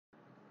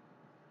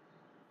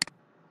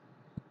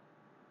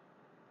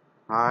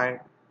Hi,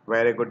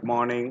 very good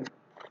morning.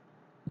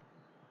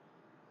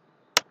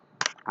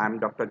 I'm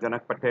Dr.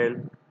 Janak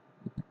Patel,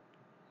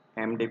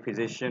 MD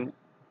physician.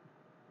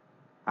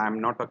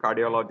 I'm not a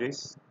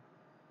cardiologist,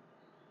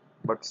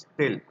 but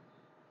still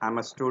I'm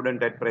a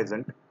student at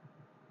present.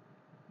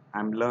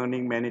 I'm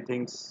learning many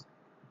things.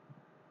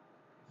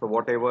 So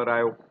whatever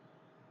I've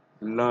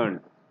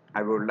learned,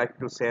 I would like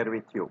to share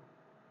with you.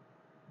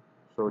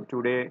 So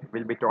today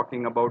we'll be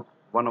talking about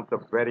one of the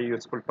very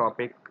useful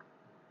topic,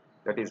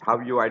 that is how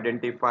you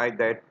identify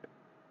that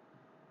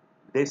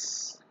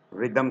this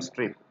rhythm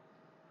strip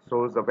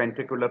shows the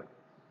ventricular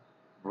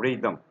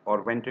rhythm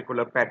or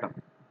ventricular pattern.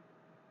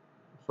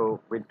 So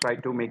we'll try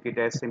to make it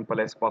as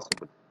simple as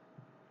possible.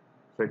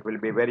 So it will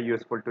be very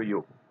useful to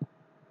you.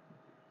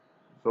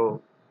 So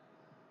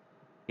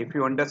if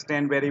you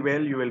understand very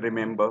well, you will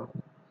remember.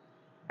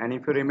 And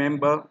if you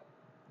remember,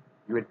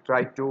 you will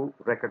try to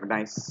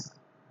recognize.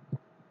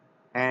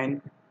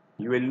 And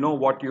you will know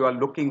what you are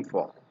looking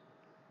for.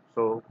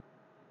 So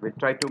we'll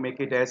try to make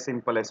it as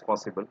simple as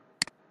possible.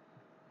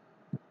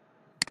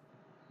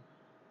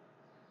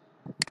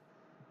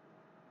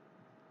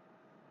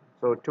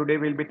 So today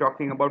we'll be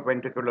talking about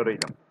ventricular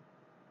rhythm.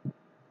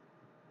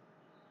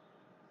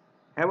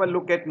 Have a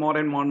look at more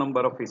and more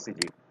number of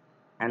ECG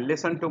and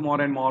listen to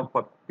more and more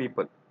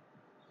people.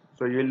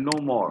 So you will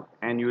know more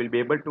and you will be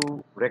able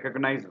to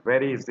recognize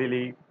very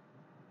easily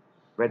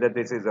whether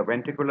this is a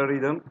ventricular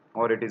rhythm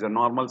or it is a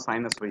normal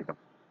sinus rhythm.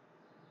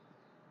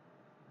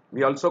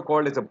 We also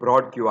call it a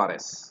broad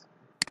QRS,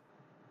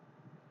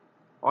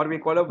 or we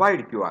call a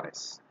wide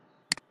QRS.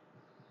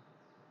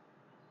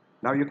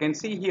 Now you can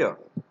see here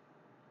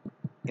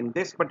in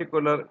this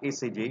particular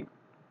ECG,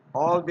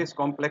 all these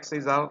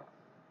complexes are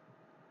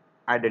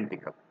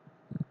identical.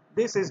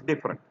 This is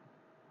different.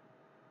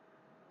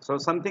 So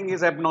something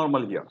is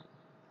abnormal here.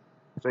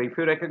 So if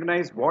you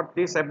recognize what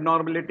this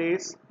abnormality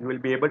is, you will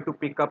be able to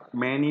pick up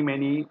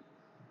many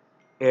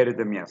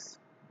arrhythmias.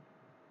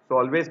 So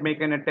always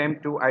make an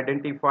attempt to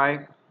identify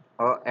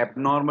a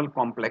abnormal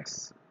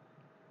complex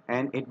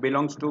and it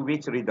belongs to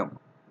which rhythm,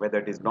 whether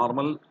it is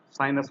normal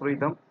sinus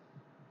rhythm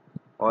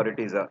or it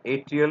is a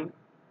atrial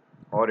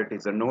or it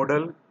is a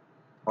nodal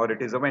or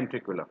it is a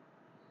ventricular.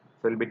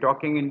 So we'll be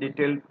talking in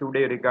detail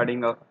today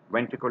regarding a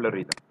ventricular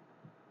rhythm.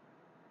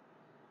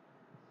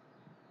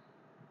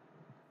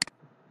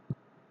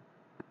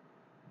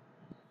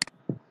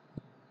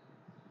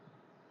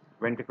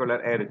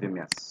 Ventricular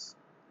arrhythmias.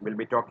 We'll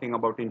be talking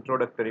about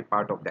introductory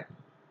part of that.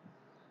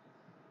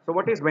 So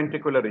what is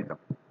ventricular rhythm?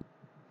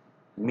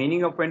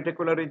 Meaning of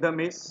ventricular rhythm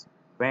is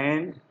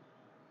when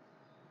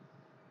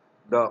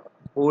the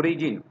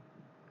origin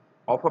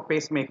of a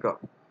pacemaker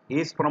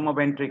is from a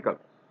ventricle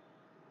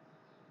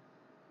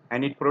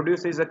and it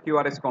produces a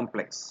QRS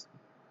complex,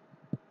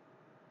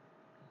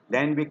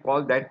 then we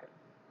call that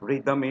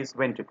rhythm is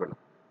ventricular.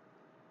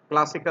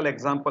 Classical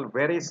example,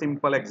 very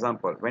simple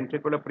example,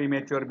 ventricular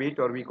premature beat,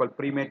 or we call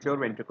premature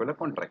ventricular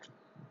contraction.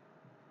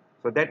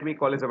 So that we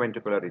call as a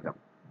ventricular rhythm.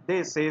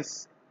 This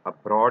is a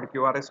broad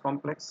QRS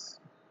complex.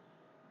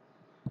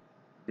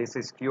 This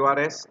is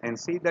QRS, and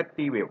see that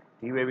T wave.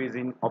 T wave is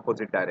in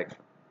opposite direction.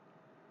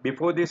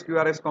 Before this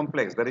QRS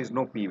complex, there is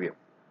no P wave.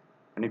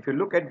 And if you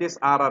look at this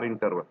RR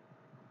interval,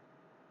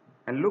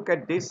 and look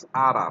at this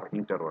RR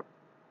interval,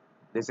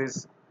 this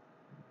is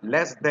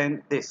less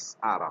than this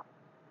RR.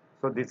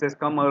 So this has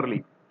come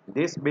early.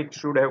 This bit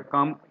should have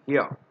come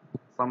here,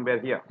 somewhere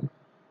here.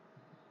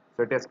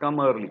 So it has come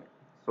early.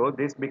 So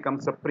this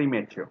becomes a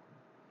premature.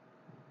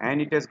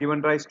 And it has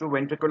given rise to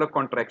ventricular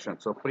contraction.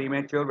 So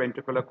premature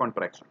ventricular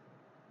contraction.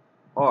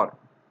 Or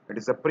it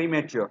is a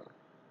premature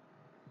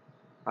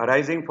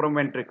arising from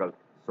ventricle.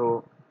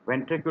 So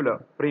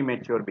ventricular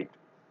premature beat.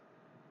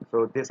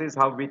 So this is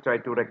how we try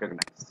to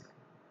recognize.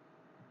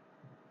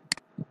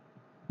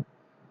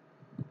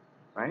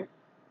 Right?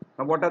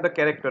 Now what are the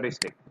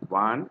characteristics?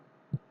 One,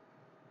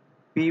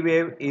 P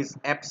wave is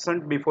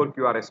absent before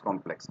QRS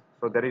complex.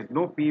 So there is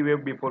no P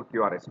wave before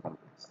QRS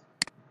complex.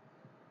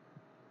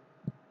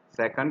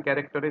 Second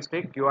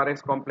characteristic,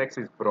 QRS complex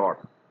is broad.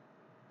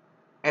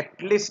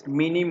 At least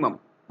minimum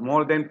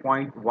more than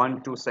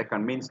 0.12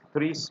 second, means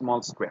 3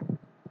 small square.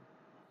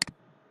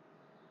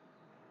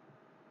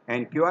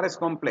 And QRS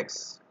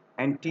complex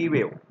and T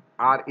wave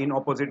are in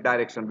opposite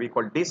direction. We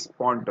call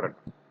disponderant.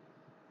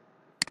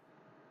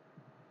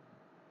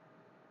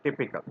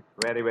 Typical,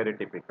 very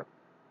typical.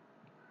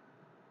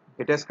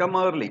 It has come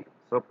early,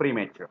 so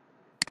premature.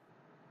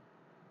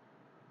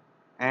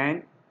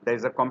 And there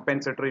is a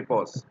compensatory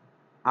pause.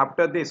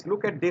 After this,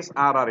 look at this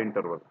RR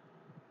interval.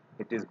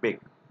 It is big.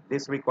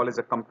 This we call as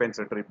a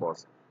compensatory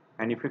pause.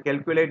 And if you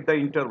calculate the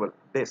interval,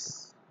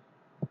 this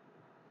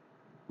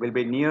will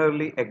be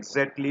nearly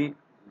exactly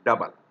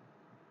double.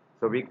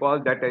 So we call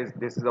that as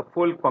this is a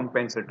full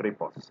compensatory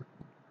pause.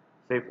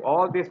 So if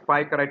all these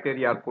 5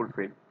 criteria are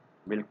fulfilled,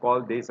 we'll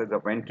call this as a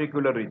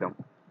ventricular rhythm.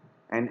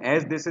 And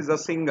as this is a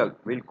single,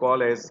 we'll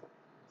call as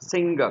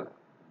single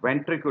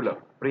ventricular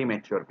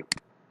premature beat.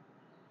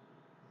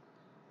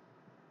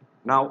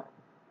 Now,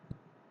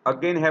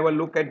 again have a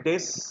look at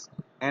this.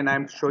 and I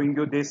am showing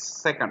you this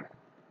second.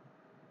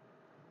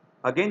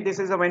 Again, this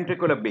is a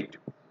ventricular beat.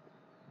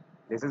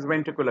 This is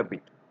ventricular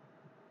beat.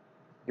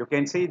 You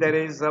can see there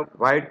is a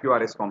wide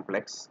QRS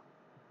complex,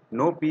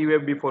 no P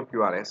wave before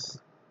QRS,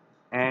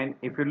 and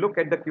if you look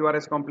at the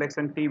QRS complex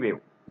and T wave,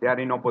 they are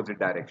in opposite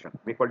direction.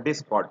 We call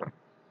this quarter.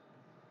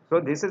 So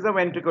this is a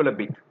ventricular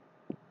beat,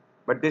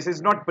 but this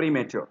is not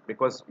premature,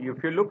 because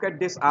if you look at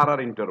this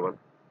RR interval,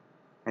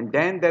 and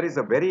then there is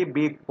a very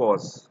big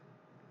pause.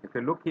 If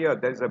you look here,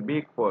 there is a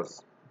big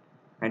pause,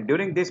 and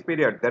during this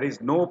period there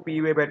is no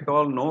P wave at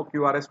all, no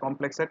QRS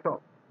complex at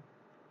all.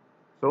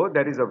 So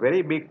there is a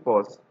very big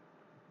pause.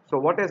 So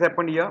what has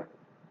happened here?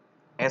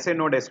 SA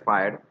node has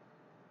fired,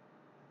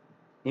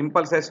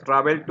 impulse has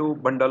traveled to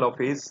bundle of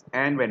his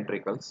and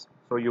ventricles,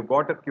 so you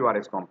got a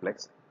QRS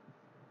complex.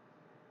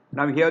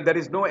 Now here there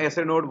is no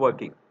SA node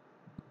working,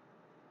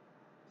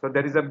 so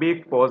there is a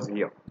big pause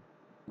here.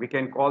 We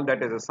can call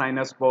that as a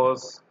sinus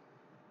pause,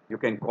 you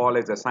can call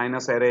as a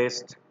sinus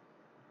arrest,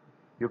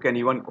 you can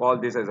even call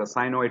this as a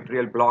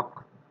sinoatrial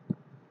block.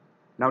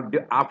 Now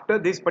after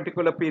this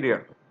particular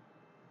period,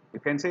 you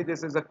can say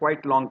this is a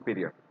quite long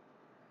period.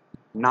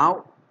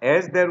 Now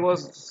as there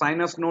was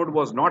sinus node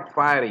was not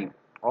firing,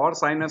 or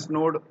sinus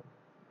node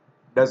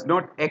does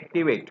not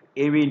activate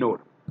AV node,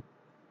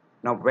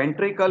 now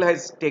ventricle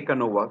has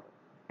taken over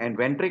and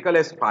ventricle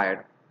has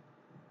fired.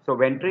 So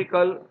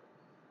ventricle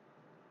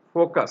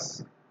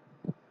focus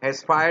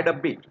has fired a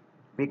beat,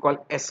 we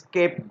call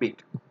escape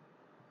beat.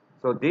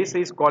 So this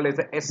is called as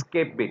an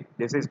escape beat.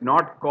 This is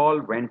not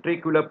called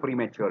ventricular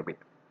premature beat.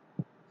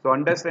 So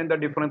understand the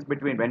difference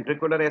between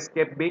ventricular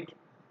escape beat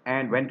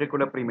and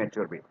ventricular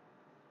premature beat.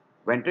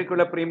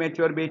 Ventricular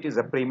premature beat is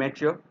a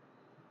premature,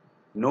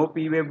 no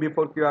P wave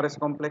before QRS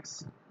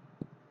complex.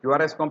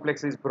 QRS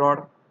complex is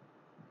broad.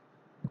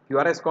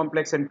 QRS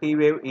complex and T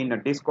wave in a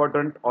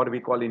discordant, or we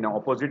call in an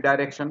opposite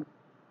direction,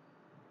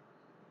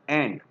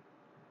 and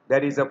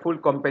there is a full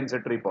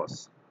compensatory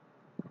pause.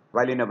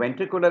 While in a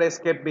ventricular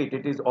escape beat,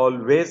 it is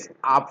always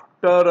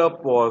after a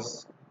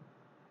pause,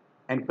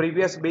 and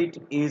previous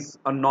beat is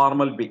a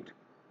normal beat,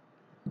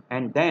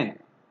 and then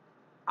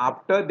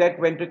after that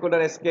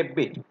ventricular escape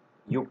beat,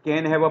 you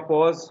can have a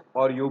pause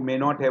or you may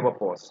not have a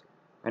pause.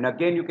 And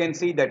again you can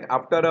see that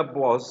after a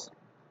pause,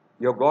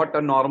 you got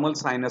a normal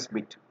sinus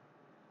beat.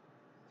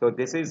 So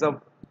this is a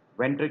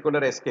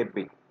ventricular escape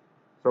beat.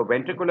 So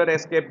ventricular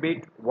escape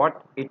beat,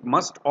 what it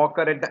must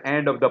occur at the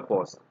end of the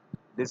pause.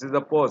 This is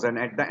the pause, and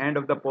at the end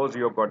of the pause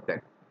you have got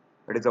that.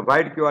 It is a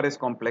wide QRS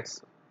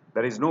complex.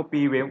 There is no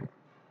P wave.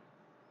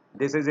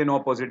 This is in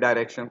opposite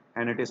direction,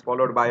 and it is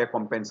followed by a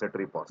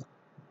compensatory pause.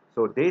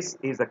 So this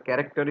is a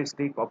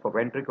characteristic of a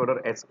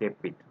ventricular escape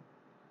beat.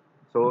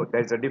 So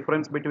there is a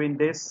difference between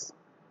this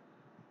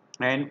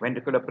and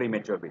ventricular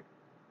premature beat.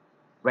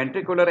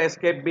 Ventricular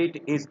escape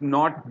beat is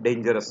not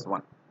dangerous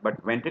one, but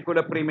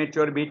ventricular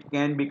premature beat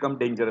can become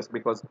dangerous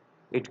because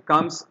it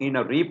comes in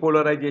a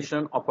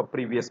repolarization of a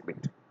previous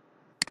beat.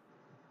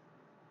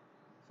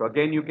 So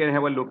again you can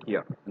have a look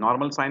here.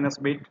 Normal sinus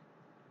beat,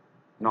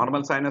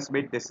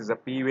 this is a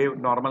P wave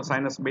normal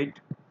sinus beat,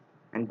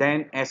 and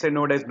then SA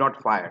node is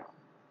not fired.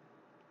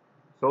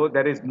 So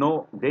there is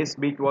no, this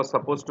beat was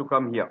supposed to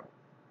come here.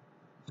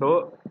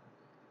 So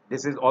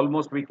this is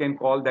almost, we can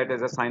call that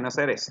as a sinus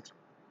arrest.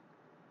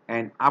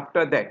 And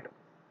after that,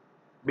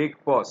 big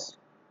pause.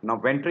 Now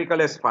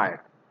ventricle is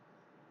fired.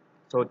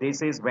 So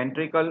this is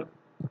ventricle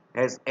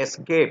has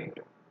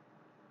escaped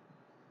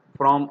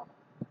from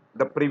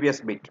the previous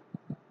beat.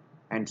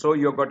 And so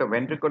you have got a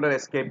ventricular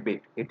escape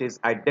beat. It is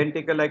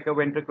identical like a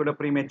ventricular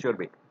premature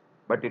beat,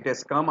 but it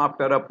has come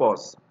after a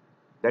pause.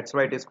 That's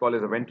why it is called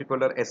as a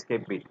ventricular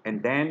escape beat.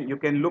 And then you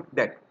can look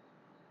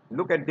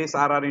at this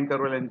RR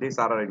interval and this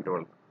RR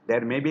interval.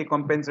 There may be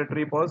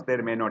compensatory pause,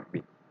 there may not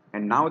be.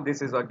 And now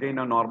this is again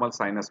a normal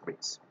sinus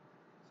beats.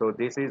 So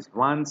this is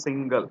one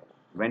single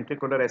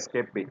ventricular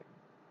escape beat.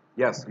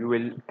 Yes, you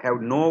will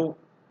have no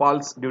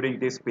pulse during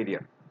this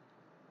period.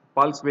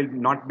 Pulse will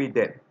not be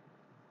there.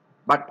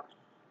 But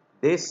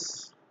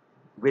this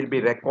will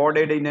be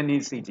recorded in an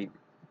ECG.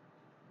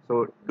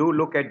 So do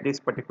look at this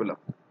particular.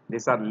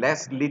 These are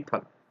less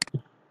lethal.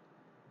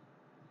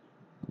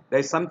 There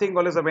is something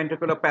called as a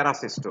ventricular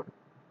parasystole.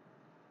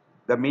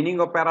 The meaning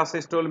of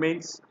parasystole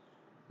means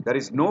there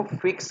is no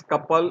fixed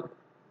couple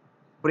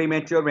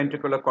premature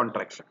ventricular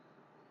contraction,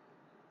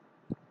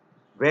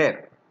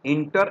 where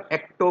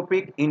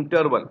interectopic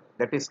interval,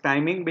 that is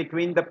timing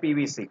between the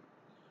PVC,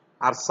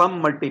 are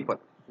some multiple.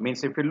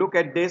 Means if you look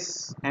at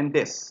this and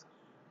this,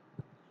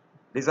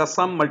 these are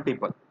some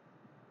multiple.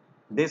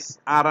 This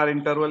RR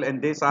interval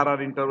and this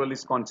RR interval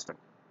is constant.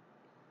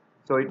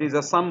 So it is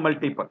a sum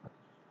multiple.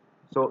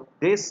 So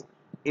this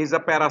is a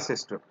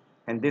parasystole,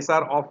 and these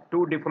are of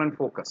two different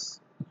focus.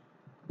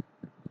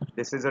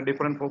 This is a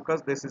different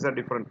focus, this is a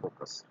different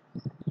focus.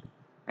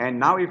 And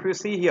now if you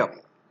see here,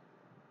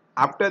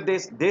 after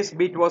this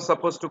beat was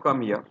supposed to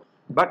come here,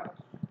 but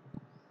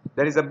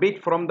there is a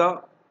beat from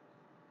the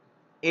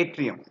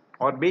atrium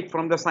or beat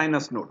from the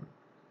sinus node,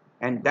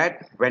 and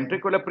that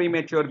ventricular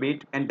premature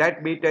beat and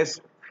that beat has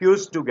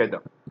fused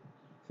together.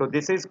 So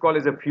this is called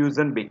as a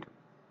fusion beat,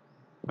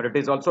 but it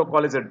is also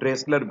called as a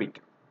Dressler beat.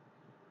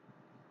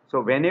 So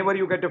whenever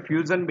you get a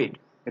fusion beat,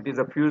 it is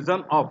a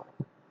fusion of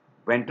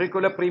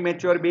ventricular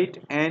premature beat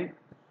and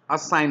a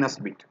sinus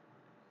beat.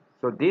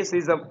 So this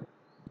is a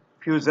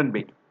fusion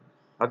beat.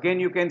 Again,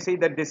 you can see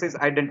that this is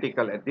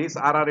identical. This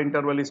RR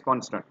interval is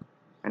constant.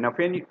 And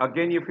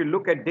again, if you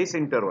look at this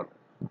interval,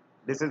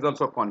 this is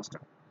also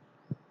constant.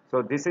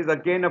 So this is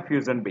again a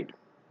fusion beat.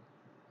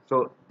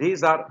 So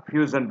these are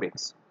fusion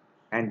beats.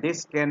 And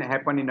this can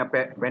happen in a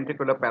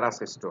ventricular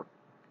parasystole.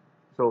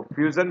 So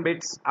fusion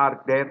beats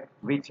are there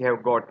which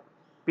have got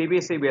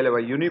PVC will have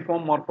a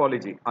uniform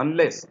morphology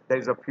unless there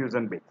is a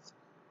fusion beats.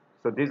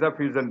 So these are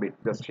fusion beats.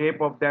 The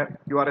shape of the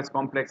QRS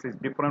complex is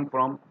different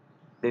from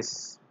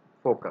this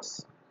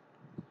focus.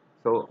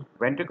 So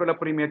ventricular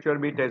premature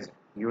beat is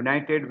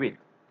united with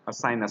a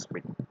sinus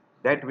beat.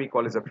 That we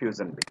call as a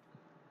fusion beat.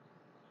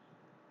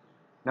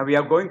 Now we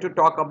are going to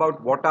talk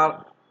about what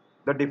are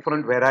the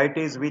different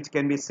varieties which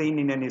can be seen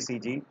in an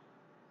ECG,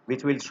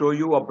 which will show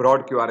you a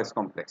broad QRS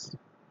complex.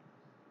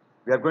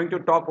 We are going to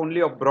talk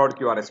only of broad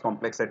QRS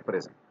complex at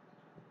present.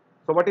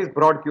 So what is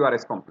broad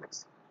QRS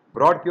complex?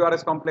 Broad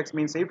QRS complex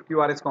means if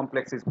QRS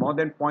complex is more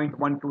than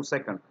 0.12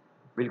 second,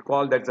 we'll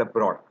call that a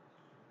broad,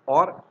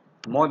 or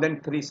more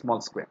than 3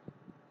 small square.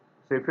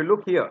 So if you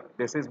look here,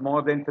 this is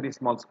more than 3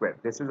 small square.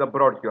 This is a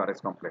broad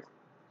QRS complex.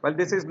 Well,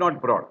 this is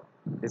not broad.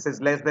 This is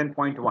less than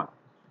 0.1.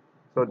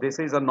 So this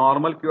is a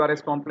normal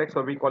QRS complex,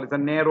 or we call it a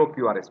narrow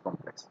QRS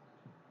complex.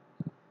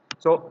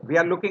 So we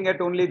are looking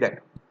at only that.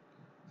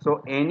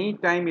 So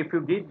anytime if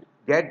you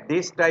get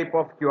this type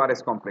of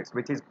QRS complex,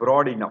 which is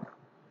broad enough,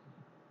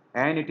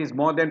 and it is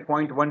more than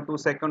 0.12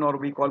 second, or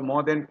we call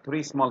more than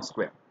 3 small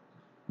square,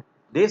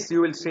 this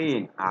you will see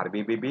in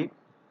RBBB,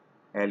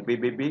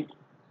 LBBB,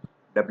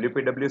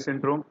 WPW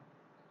syndrome,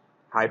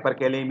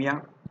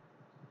 hyperkalemia.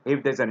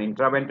 If there is an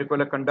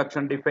intraventricular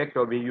conduction defect,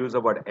 or we use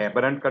the word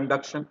aberrant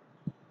conduction,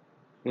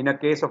 in a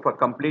case of a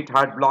complete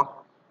heart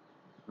block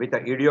with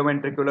an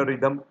idioventricular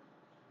rhythm,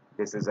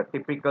 this is a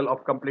typical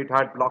of complete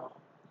heart block,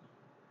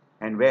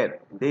 and where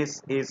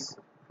this is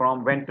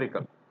from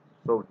ventricle,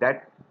 so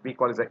that we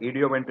call as a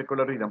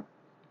idioventricular rhythm.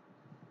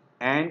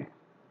 And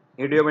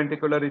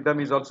idioventricular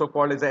rhythm is also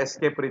called as a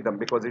escape rhythm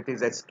because it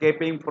is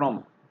escaping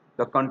from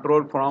the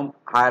control from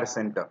higher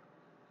center.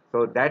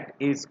 So that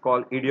is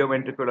called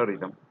idioventricular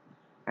rhythm.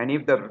 And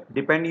if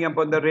depending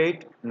upon the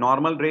rate,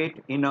 normal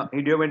rate in a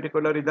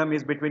idioventricular rhythm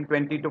is between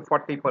 20 to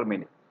 40 per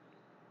minute.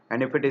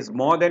 And if it is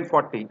more than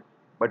 40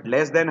 but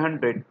less than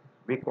 100,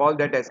 we call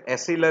that as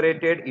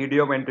accelerated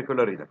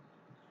idioventricular rhythm.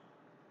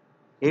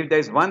 If there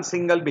is one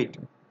single beat,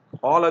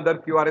 all other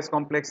QRS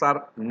complex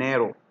are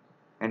narrow,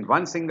 and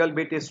one single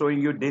beat is showing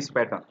you this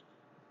pattern,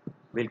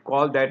 we'll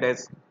call that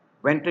as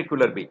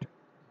ventricular beat.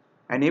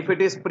 And if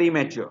it is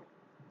premature,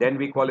 then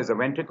we call it a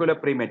ventricular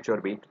premature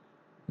beat,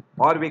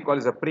 or we call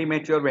it a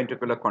premature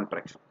ventricular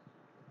contraction.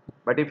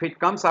 But if it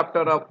comes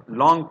after a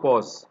long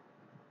pause,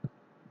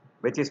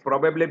 which is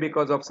probably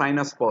because of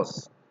sinus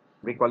pause,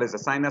 we call it a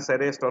sinus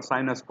arrest or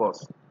sinus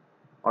pause,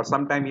 or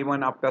sometime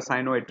even after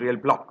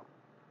sinoatrial block,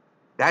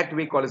 that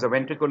we call as a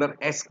ventricular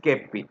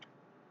escape beat.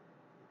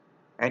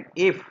 And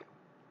if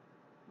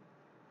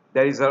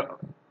there is a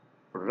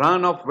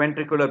run of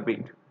ventricular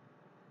beat,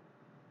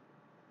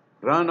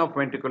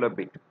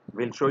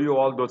 we'll show you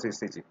all those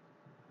ECG.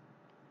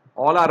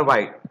 All are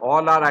wide,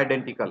 all are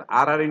identical,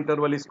 RR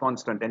interval is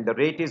constant, and the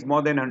rate is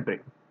more than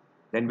 100,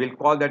 then we'll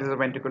call that as a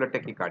ventricular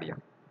tachycardia.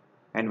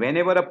 And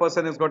whenever a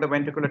person has got a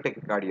ventricular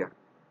tachycardia,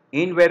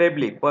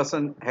 invariably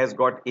person has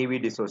got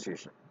AV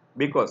dissociation,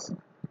 because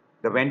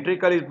the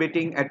ventricle is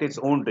beating at its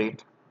own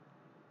rate.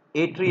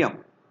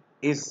 Atrium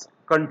is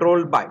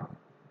controlled by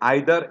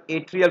either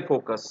atrial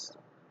focus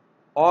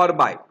or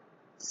by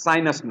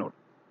sinus node,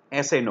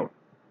 SA node,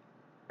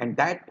 and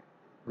that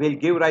will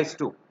give rise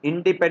to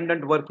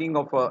independent working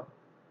of a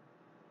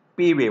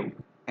P wave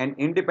and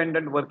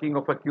independent working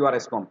of a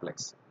QRS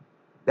complex.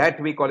 That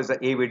we call as a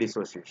AV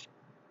dissociation.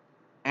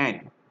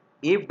 And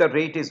if the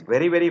rate is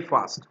very, very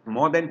fast,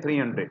 more than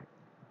 300,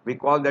 we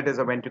call that as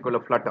a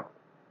ventricular flutter.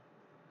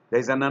 There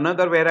is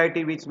another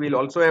variety which will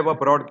also have a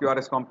broad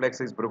QRS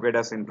complex is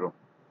Brugada syndrome.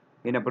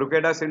 In a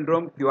Brugada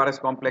syndrome, QRS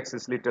complex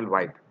is little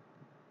wide.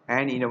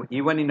 And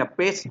even in a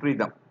paced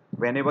rhythm,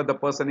 whenever the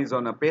person is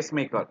on a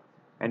pacemaker,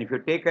 and if you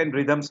take a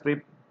rhythm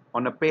strip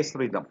on a paced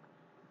rhythm,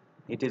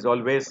 it is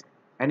always,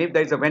 and if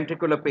there is a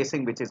ventricular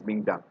pacing which is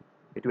being done,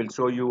 it will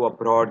show you a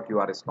broad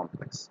QRS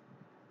complex.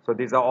 So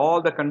these are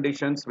all the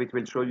conditions which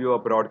will show you a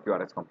broad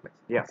QRS complex.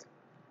 Yes.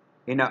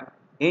 In a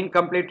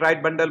incomplete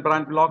right bundle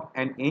branch block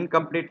and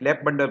incomplete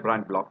left bundle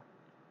branch block,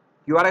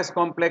 QRS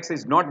complex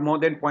is not more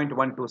than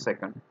 0.12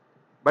 second,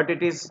 but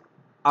it is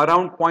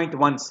around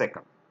 0.1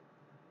 second.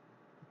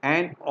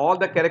 And all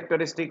the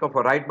characteristic of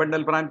a right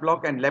bundle branch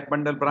block and left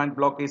bundle branch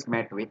block is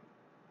met with,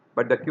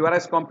 but the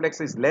QRS complex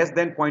is less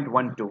than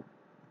 0.12.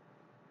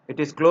 It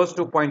is close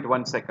to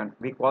 0.1 second.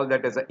 We call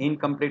that as an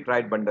incomplete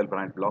right bundle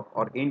branch block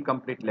or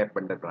incomplete left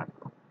bundle branch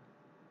block.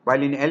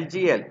 While in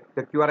LGL,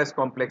 the QRS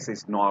complex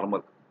is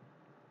normal.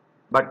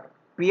 But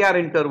PR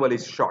interval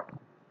is short.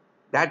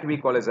 That we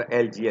call as a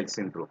LGL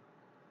syndrome.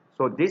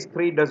 So this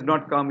 3 does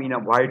not come in a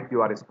wide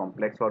QRS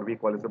complex, or we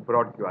call as a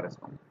broad QRS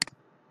complex.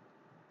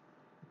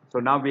 So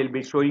now we'll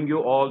be showing you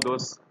all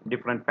those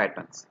different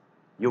patterns.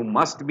 You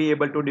must be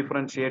able to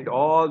differentiate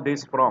all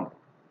this from,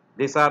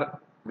 these are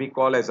we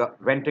call as a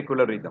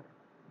ventricular rhythm,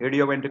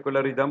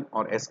 idioventricular rhythm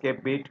or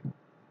escape beat,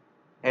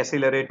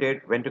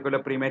 accelerated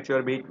ventricular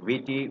premature beat,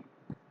 VT,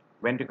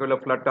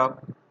 ventricular flutter.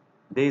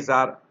 These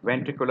are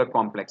ventricular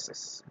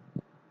complexes.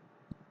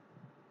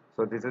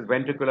 So this is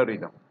ventricular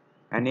rhythm.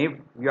 And if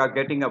you are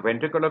getting a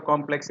ventricular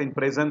complex in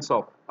presence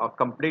of a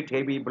complete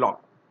heavy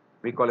block,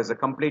 we call as a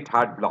complete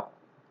heart block,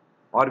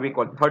 or we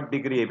call third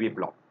degree AV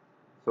block.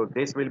 So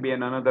this will be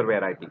another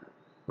variety.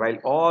 While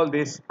all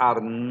these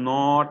are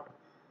not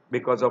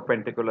because of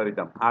ventricular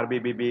rhythm,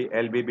 RBBB,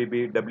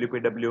 LBBB,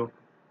 WPW,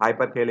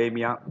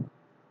 hyperkalemia,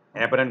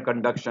 aberrant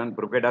conduction,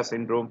 Brugada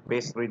syndrome,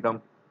 pace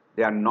rhythm,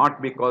 they are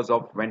not because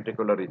of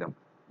ventricular rhythm.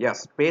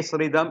 Yes, pace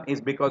rhythm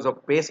is because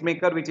of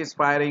pacemaker which is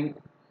firing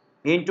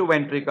into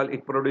ventricle,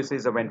 it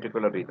produces a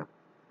ventricular rhythm.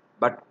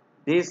 But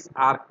these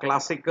are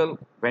classical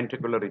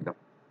ventricular rhythm.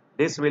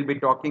 This will be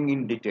talking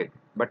in detail,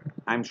 but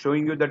I am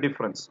showing you the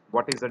difference.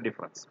 What is the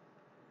difference?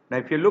 Now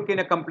if you look in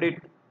a complete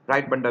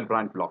right bundle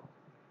branch block,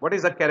 what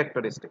is the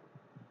characteristic?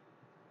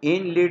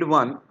 In lead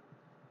 1,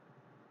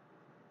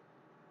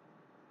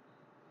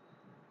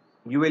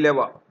 you will have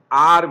a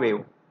R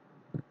wave,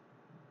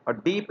 a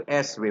deep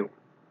S wave,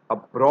 a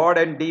broad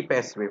and deep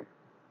S wave,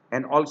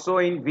 and also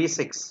in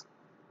V6,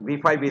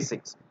 V5,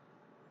 V6,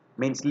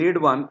 means lead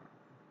 1,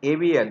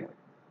 AVL,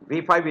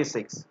 V5,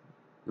 V6,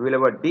 you will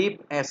have a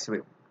deep S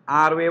wave,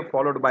 R wave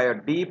followed by a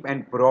deep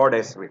and broad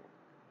S wave.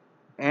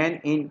 And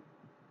in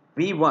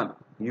V1,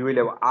 you will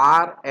have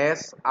R,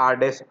 S, R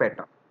dash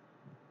pattern.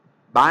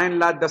 By and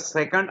large, the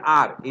second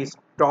R is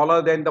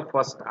taller than the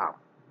first R.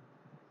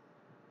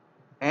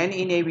 And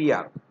in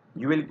AVR,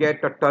 you will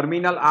get a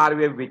terminal R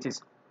wave which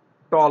is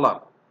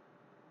taller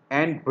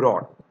and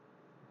broad.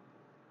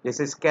 This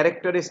is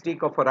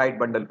characteristic of a right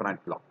bundle branch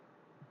block.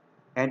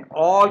 And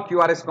all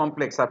QRS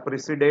complex are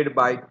preceded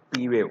by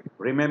P wave.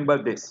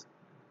 Remember this.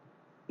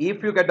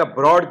 If you get a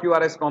broad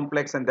QRS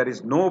complex and there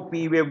is no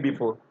P wave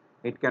before,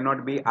 it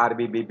cannot be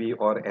RBBB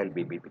or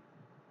LBBB.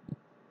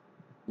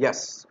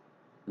 Yes,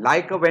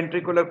 like a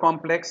ventricular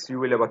complex, you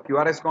will have a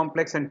QRS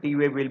complex and T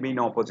wave will be in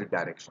opposite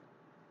direction.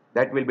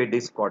 That will be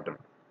discordant.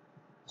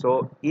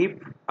 So if,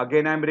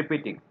 again I am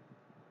repeating,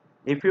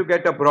 if you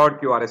get a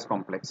broad QRS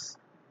complex,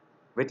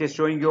 which is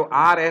showing you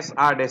RS,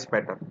 R dash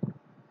pattern,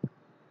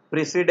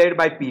 preceded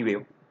by P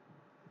wave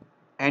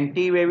and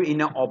T wave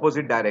in an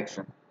opposite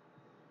direction,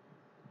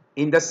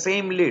 in the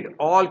same lead,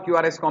 all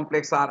QRS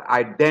complex are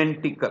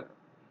identical.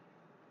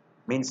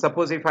 Means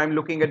suppose if I am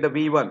looking at the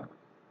V1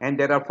 and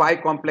there are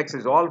 5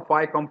 complexes, all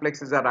 5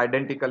 complexes are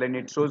identical, and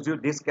it shows you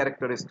this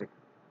characteristic.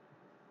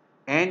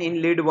 And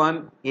in lead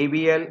 1,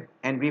 AVL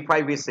and V5,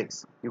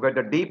 V6, you got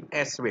the deep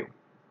S wave,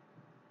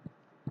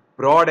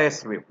 broad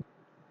S wave.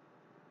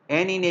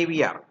 And in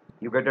AVR,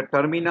 you get a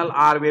terminal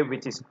R wave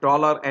which is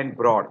taller and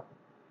broad.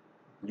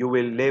 You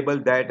will label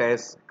that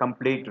as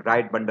complete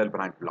right bundle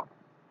branch block.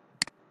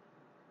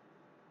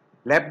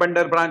 Left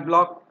bundle branch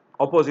block,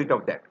 opposite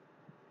of that.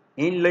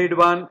 In lead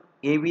 1,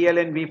 AVL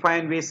and V5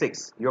 and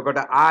V6, you got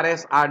a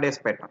RS, R dash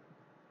pattern.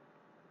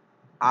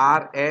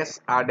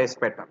 RS, R dash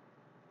pattern,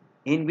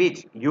 in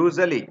which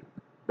usually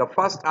the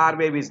first R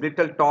wave is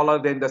little taller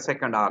than the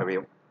second R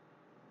wave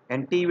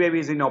and T wave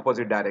is in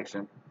opposite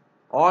direction.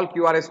 All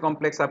QRS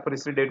complex are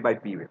preceded by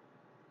P wave.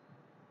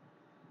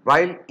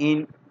 While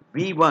in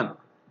V1,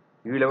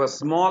 you will have a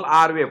small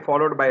R wave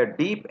followed by a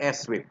deep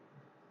S wave.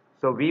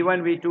 So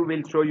V1, V2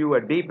 will show you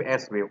a deep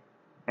S wave,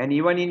 and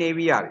even in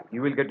AVR,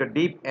 you will get a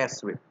deep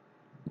S wave.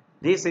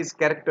 This is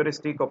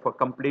characteristic of a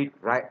complete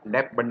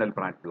left bundle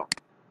branch block.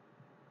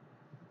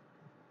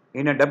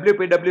 In a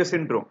WPW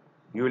syndrome,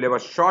 you will have a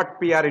short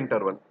PR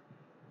interval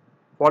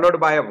followed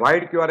by a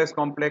wide QRS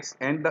complex,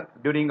 and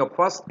during a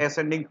first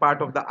ascending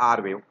part of the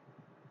R wave,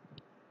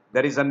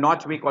 there is a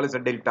notch we call as a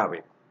delta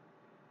wave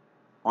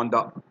on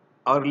the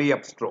early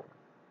upstroke.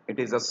 It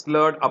is a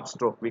slurred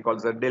upstroke, we call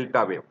as a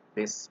delta wave.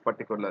 This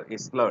particular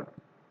is slurred,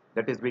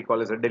 that is we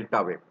call as a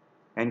delta wave.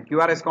 And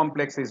QRS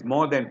complex is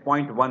more than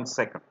 0.1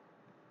 second.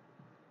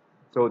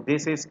 So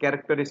this is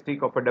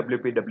characteristic of a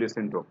WPW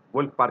syndrome,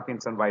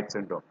 Wolff-Parkinson-White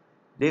syndrome.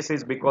 This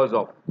is because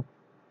of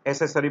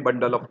accessory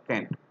bundle of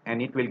Kent,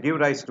 and it will give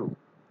rise to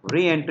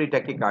re-entry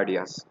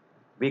tachycardias.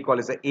 We call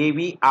it as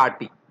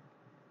AVRT,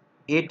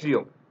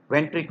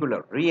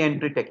 atrioventricular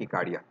re-entry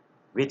tachycardia,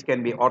 which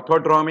can be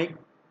orthodromic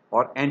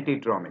or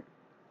antidromic.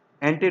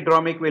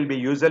 Antidromic will be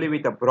usually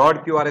with a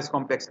broad QRS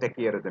complex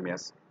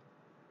tachyarrhythmias,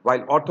 while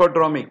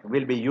orthodromic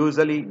will be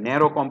usually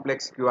narrow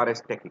complex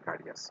QRS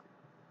tachycardias.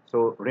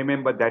 So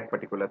remember that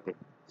particular thing.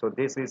 So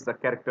this is the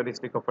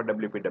characteristic of a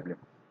WPW.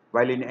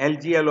 While in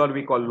LGL, or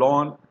we call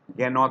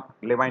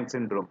Lorne-Gannock-Levine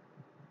syndrome,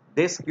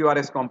 this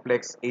QRS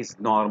complex is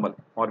normal,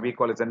 or we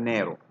call it a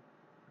narrow.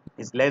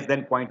 It's less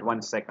than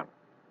 0.1 second.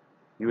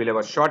 You will have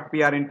a short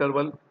PR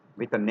interval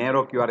with a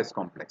narrow QRS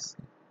complex.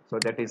 So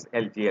that is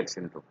LGL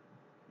syndrome.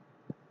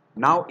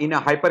 Now in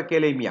a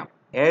hyperkalemia,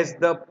 as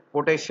the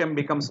potassium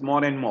becomes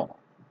more and more,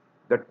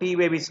 the T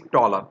wave is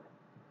taller.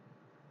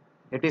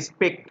 It is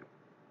peaked.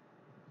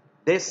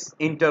 This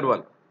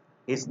interval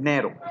is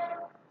narrow.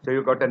 So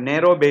you got a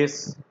narrow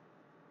base,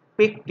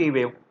 peak T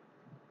wave.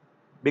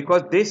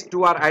 Because these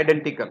two are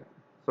identical,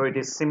 so it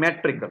is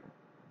symmetrical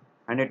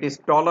and it is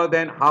taller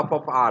than half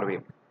of R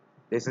wave.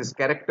 This is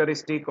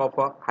characteristic of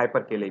a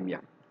hyperkalemia.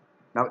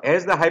 Now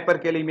as the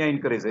hyperkalemia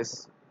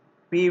increases,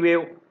 P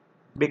wave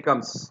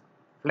becomes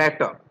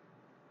flatter,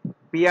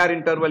 PR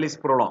interval is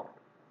prolonged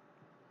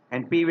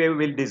and P wave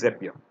will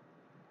disappear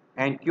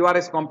and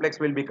QRS complex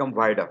will become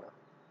wider.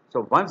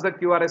 So once the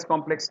QRS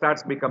complex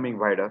starts becoming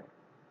wider,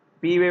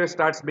 P wave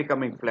starts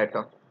becoming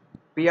flatter,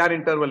 PR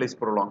interval is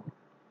prolonged,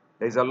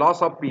 there is a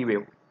loss of P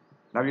wave.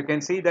 Now you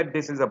can see that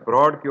this is a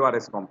broad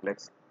QRS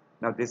complex.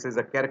 Now this is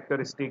a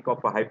characteristic of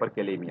a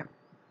hyperkalemia.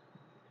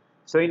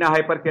 So in a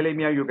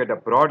hyperkalemia you get a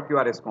broad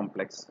QRS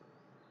complex.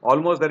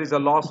 Almost there is a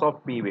loss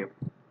of P wave.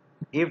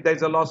 If there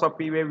is a loss of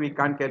P wave, we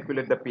can't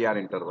calculate the PR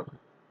interval.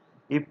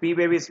 If P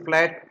wave is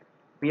flat,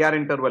 PR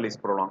interval is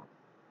prolonged.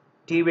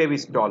 T wave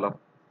is taller.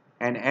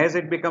 And as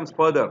it becomes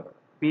further,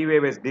 P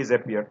wave has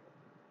disappeared.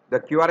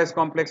 The QRS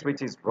complex,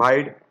 which is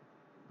wide,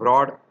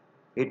 broad,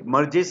 it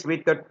merges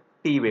with the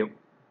T wave.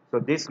 So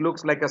this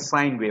looks like a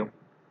sine wave.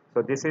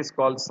 So this is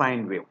called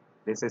sine wave.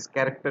 This is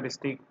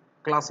characteristic,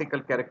 classical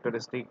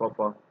characteristic of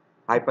a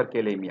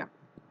hyperkalemia.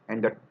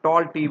 And the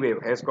tall T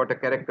wave has got a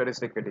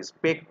characteristic, it is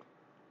peaked,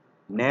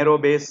 narrow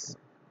base,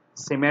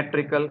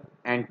 symmetrical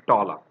and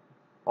taller.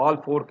 All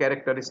four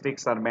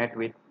characteristics are met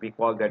with, we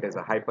call that as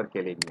a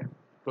hyperkalemia,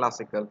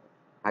 classical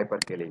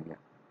hyperkalemia.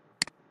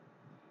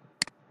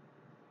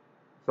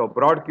 So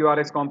broad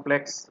QRS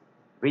complex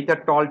with a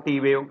tall T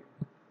wave,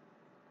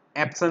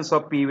 absence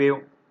of P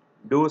wave,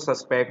 do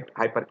suspect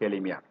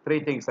hyperkalemia. Three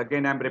things,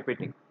 again I am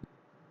repeating.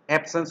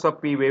 Absence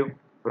of P wave,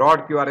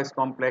 broad QRS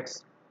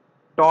complex,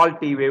 tall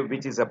T wave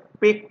which is a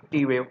peak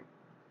T wave,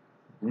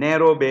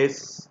 narrow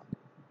base,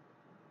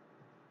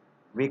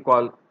 we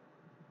call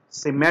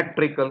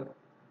symmetrical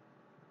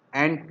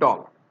and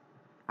tall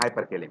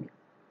hyperkalemia.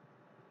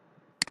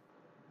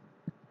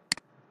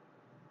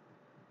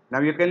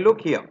 Now you can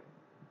look here.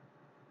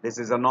 This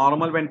is a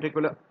normal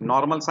ventricular,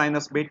 normal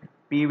sinus beat,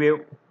 P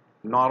wave,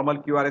 normal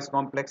QRS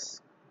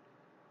complex.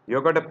 You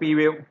got a P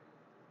wave,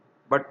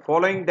 but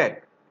following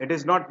that, it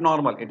is not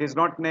normal, it is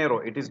not narrow,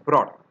 it is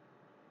broad.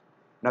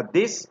 Now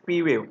this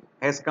P wave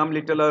has come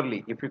little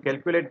early. If you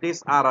calculate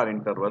this RR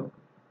interval,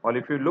 or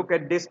if you look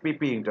at this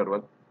PP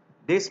interval,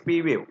 this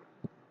P wave,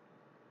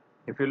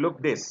 if you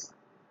look this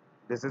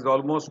is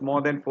almost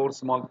more than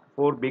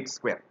four big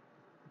square.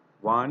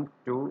 1,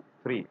 2,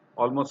 3,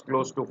 almost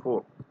close to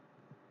 4.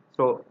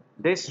 So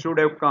this should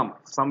have come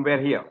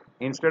somewhere here.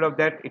 Instead of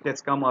that, it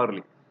has come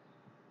early.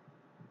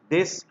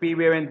 This P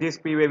wave and this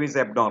P wave is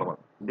abnormal.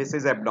 This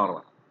is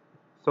abnormal.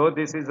 So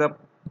this is a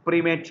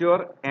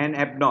premature and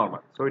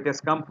abnormal. So it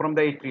has come from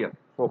the atrial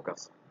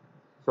focus.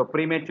 So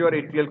premature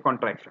atrial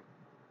contraction.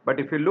 But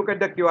if you look at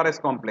the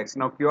QRS complex,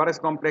 now QRS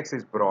complex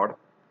is broad.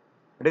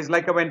 It is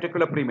like a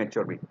ventricular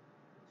premature beat.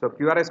 So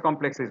QRS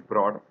complex is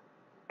broad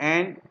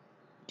and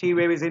T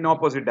wave is in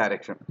opposite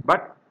direction.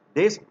 But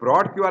this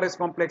broad QRS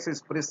complex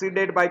is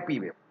preceded by P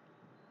wave.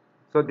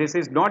 So this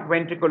is not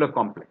ventricular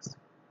complex.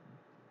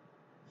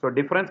 So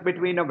difference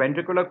between a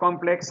ventricular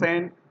complex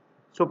and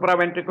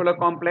supraventricular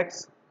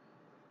complex.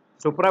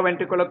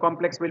 Supraventricular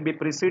complex will be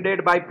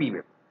preceded by P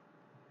wave.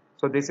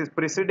 So this is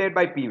preceded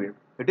by P wave.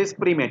 It is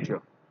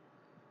premature.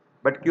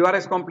 But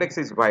QRS complex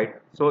is wide.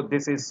 So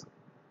this is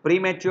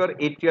premature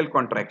atrial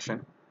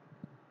contraction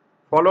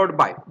followed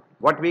by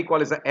what we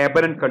call as an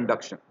aberrant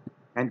conduction.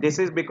 And this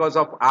is because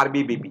of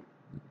RBBB.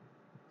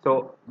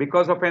 So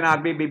because of an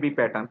RBBB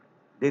pattern,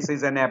 this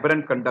is an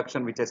aberrant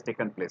conduction which has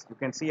taken place. You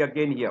can see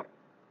again here,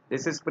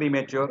 this is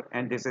premature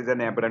and this is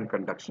an aberrant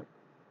conduction.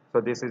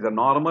 So this is a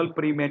normal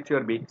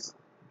premature beat,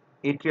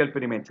 atrial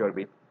premature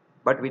beat,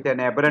 but with an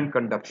aberrant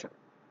conduction.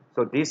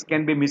 So this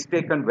can be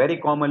mistaken very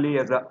commonly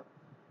as a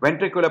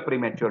ventricular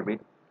premature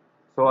beat.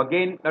 So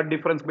again, the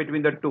difference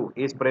between the two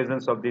is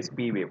presence of this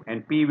P wave,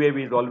 and P wave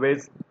is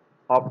always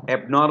of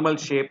abnormal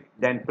shape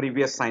than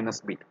previous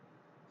sinus beat.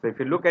 So if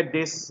you look at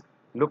this,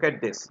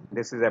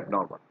 this is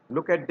abnormal.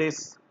 Look at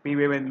this P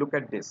wave and look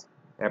at this,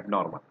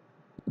 abnormal.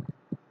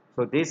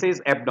 So this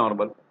is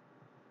abnormal.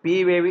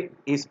 P wave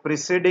is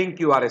preceding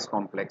QRS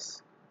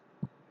complex.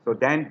 So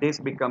then this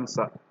becomes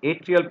a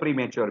atrial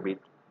premature beat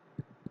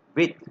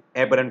with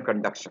aberrant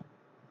conduction.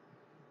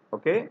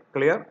 Okay,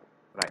 clear?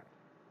 Right.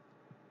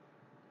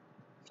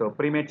 So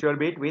premature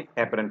beat with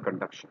aberrant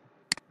conduction.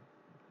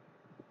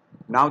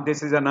 Now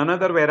this is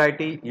another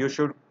variety you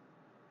should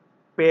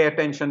pay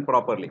attention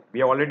properly. We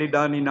have already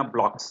done in a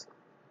blocks,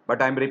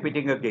 but I am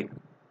repeating again.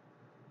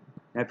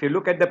 Now if you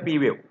look at the P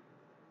wave,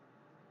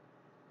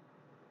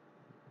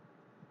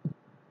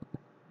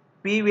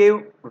 P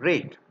wave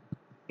rate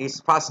is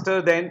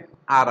faster than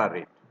RR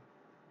rate.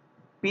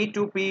 P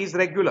to P is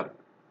regular,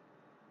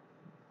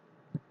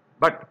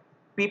 but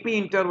PP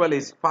interval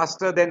is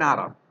faster than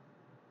RR.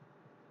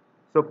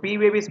 So P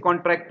wave is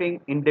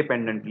contracting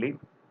independently.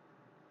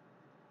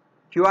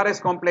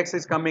 QRS complex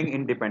is coming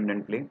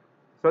independently.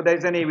 So there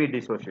is an AV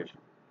dissociation.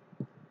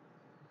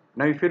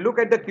 Now if you look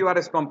at the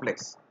QRS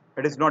complex,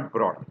 it is not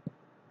broad.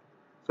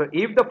 So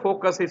if the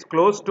focus is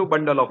close to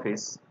bundle of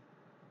His,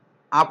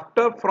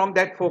 after from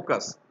that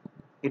focus,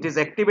 it is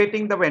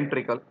activating the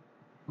ventricle,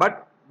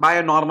 but by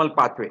a normal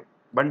pathway.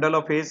 Bundle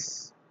of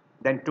His,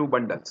 then two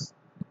bundles.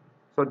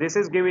 So this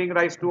is giving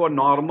rise to a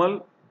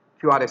normal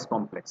QRS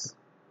complex.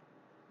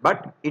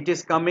 But it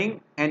is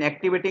coming and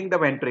activating the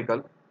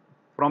ventricle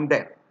from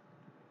there.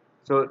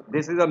 So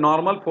this is a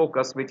normal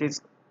focus which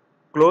is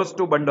close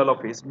to bundle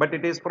of His, but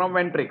it is from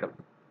ventricle.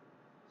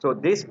 So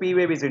this P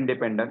wave is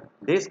independent,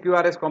 this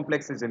QRS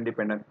complex is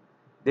independent.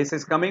 This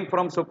is coming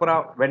from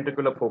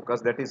supraventricular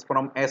focus, that is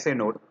from SA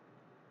node.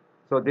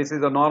 So this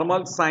is a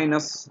normal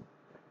sinus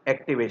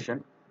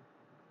activation.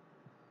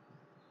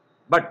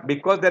 But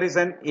because there is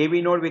an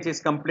AV node which is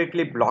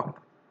completely blocked,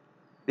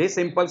 this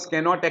impulse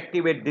cannot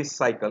activate this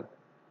cycle.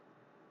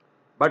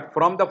 But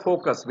from the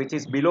focus which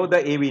is below the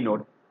AV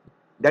node,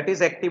 that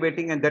is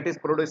activating and that is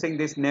producing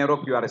this narrow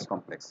QRS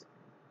complex.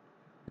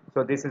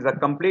 So this is a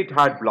complete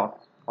heart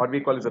block, or we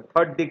call it a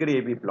third degree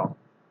AV block,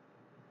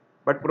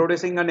 but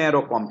producing a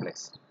narrow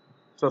complex.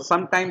 So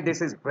sometimes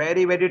this is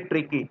very, very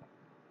tricky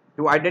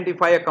to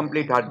identify a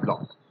complete heart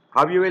block.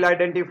 How you will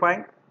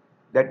identify?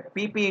 That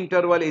PP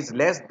interval is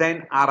less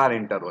than RR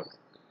interval.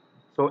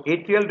 So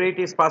atrial rate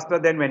is faster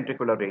than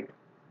ventricular rate.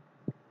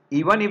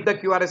 Even if the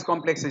QRS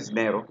complex is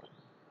narrow,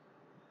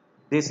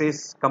 this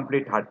is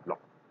complete heart block.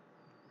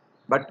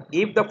 But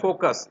if the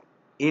focus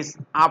is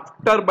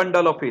after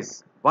bundle of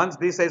His, once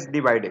this is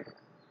divided,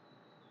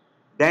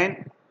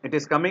 then it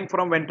is coming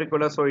from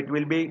ventricular, so it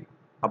will be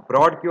a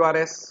broad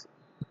QRS,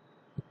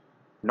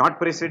 not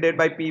preceded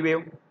by P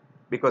wave,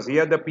 because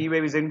here the P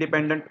wave is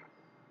independent.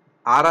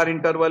 RR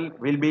interval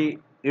will be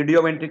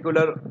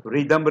idioventricular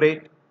rhythm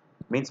rate,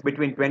 means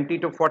between 20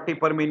 to 40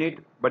 per minute,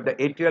 but the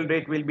atrial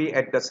rate will be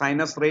at the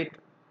sinus rate.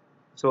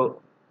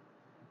 So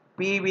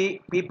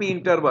PP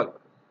interval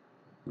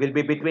will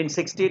be between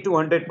 60 to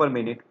 100 per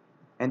minute,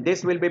 and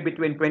this will be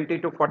between 20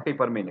 to 40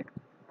 per minute.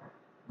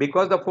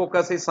 Because the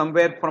focus is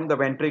somewhere from the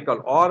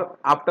ventricle or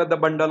after the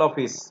bundle of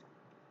His,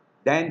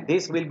 then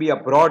this will be a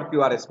broad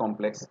QRS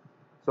complex.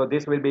 So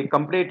this will be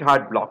complete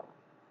heart block.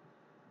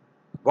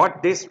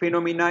 What this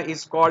phenomena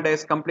is called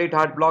as complete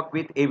heart block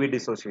with AV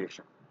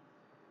dissociation.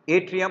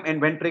 Atrium and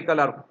ventricle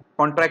are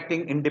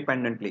contracting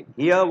independently.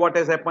 Here what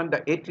has happened,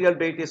 the atrial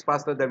rate is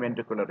faster than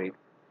ventricular rate.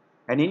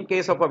 And in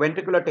case of a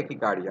ventricular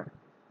tachycardia,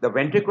 the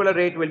ventricular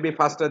rate will be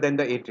faster than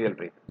the atrial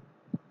rate.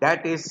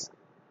 That is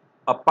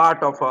a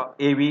part of a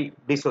AV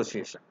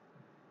dissociation.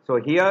 So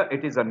here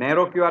it is a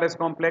narrow QRS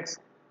complex,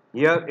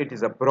 here it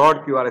is a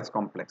broad QRS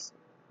complex.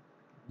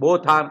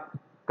 Both are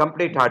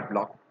complete heart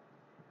block.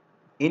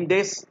 In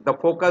this, the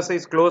focus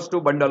is close to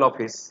bundle of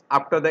His.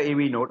 After the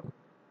AV node,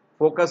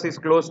 focus is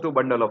close to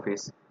bundle of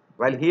His.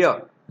 While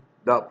here,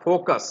 the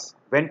focus,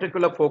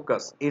 ventricular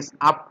focus, is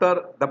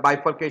after the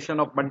bifurcation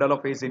of bundle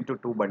of His into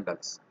two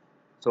bundles.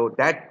 So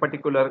that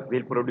particular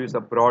will produce a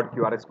broad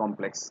QRS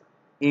complex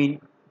in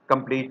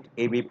complete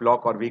AV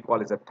block, or we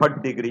call it a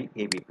third degree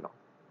AV block.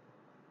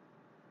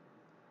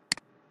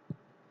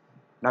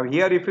 Now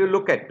here if you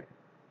look at,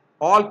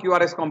 all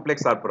QRS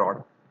complex are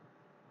broad.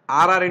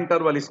 RR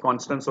interval is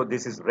constant, so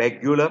this is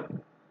regular.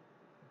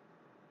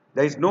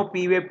 There is no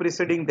P wave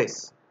preceding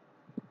this.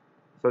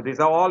 So these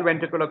are all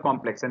ventricular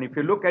complex, and if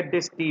you look at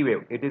this T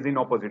wave, it is in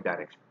opposite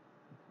direction.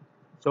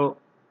 So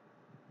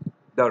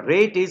the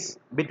rate is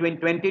between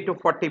 20 to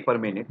 40 per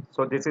minute.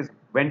 So this is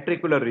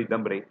ventricular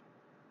rhythm rate.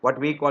 What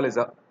we call is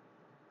a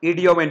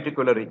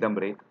idioventricular rhythm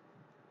rate.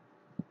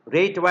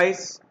 Rate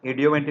wise,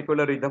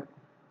 idioventricular rhythm.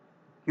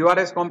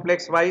 QRS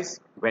complex wise,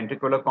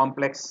 ventricular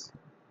complex.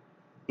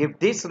 If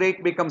this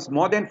rate becomes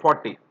more than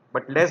 40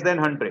 but less than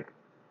 100,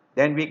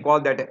 then we call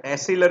that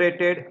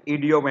accelerated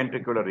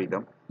idioventricular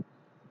rhythm.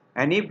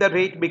 And if the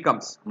rate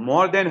becomes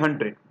more than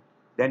 100,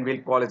 then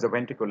we'll call it a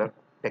ventricular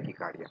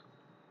tachycardia.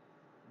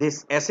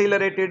 This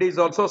accelerated is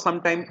also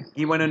sometimes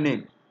given a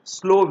name,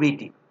 slow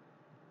VT,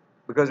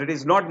 because it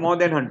is not more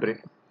than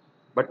 100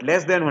 but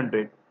less than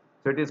 100,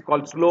 so it is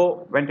called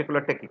slow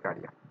ventricular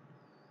tachycardia.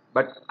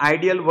 But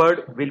ideal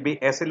word will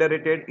be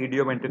accelerated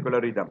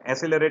idioventricular rhythm.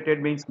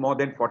 Accelerated means more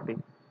than 40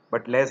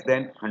 but less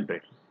than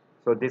 100.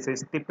 So this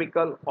is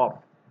typical of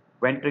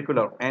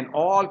ventricular, and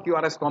all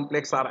QRS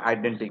complex are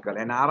identical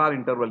and RR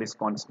interval is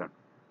constant.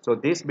 So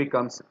this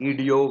becomes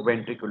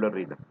idioventricular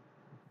rhythm.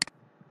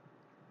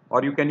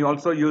 Or you can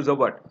also use a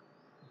word,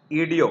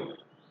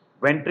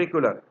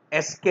 idioventricular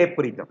escape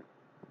rhythm.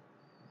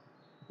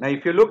 Now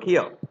if you look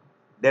here,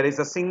 there is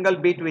a single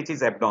beat which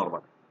is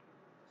abnormal.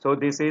 So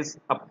this is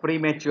a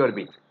premature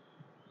beat,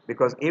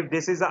 because if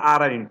this is a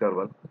RR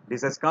interval,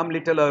 this has come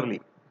little early.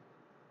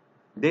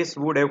 This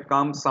would have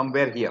come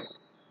somewhere here.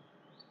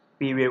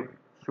 P wave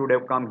should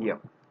have come here.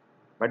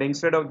 But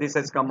instead of this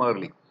has come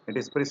early. It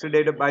is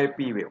preceded by a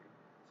P wave.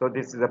 So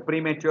this is a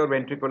premature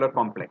ventricular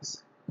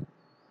complex.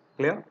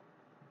 Clear?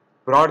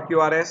 Broad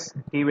QRS,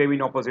 T wave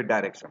in opposite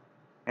direction.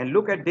 And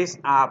look at this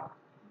R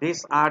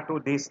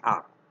to this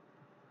R.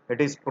 It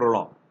is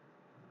prolonged.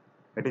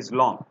 It is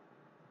long.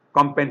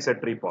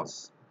 Compensatory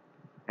pause.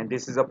 And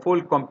this is a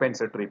full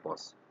compensatory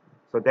pause.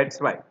 So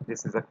that's why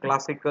this is a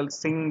classical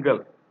single.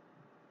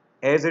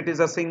 As it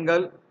is a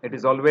single, it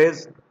is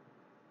always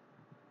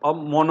a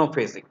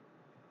monophasic,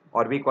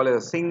 or we call it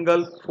a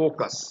single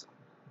focus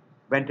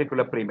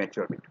ventricular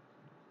premature beat.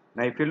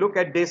 Now if you look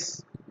at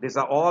this, these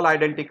are all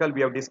identical.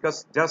 We have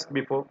discussed just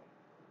before.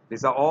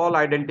 These are all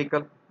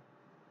identical.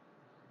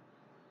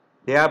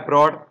 They are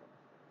broad.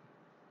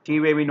 T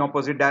wave in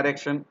opposite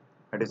direction.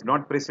 It is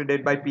not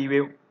preceded by P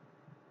wave.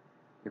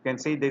 You can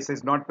see this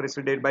is not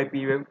preceded by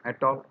P wave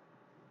at all.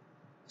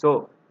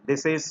 So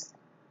this is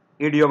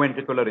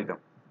idioventricular rhythm.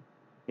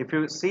 If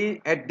you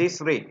see at this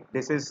rate,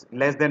 this is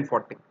less than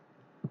 40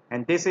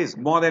 and this is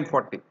more than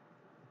 40.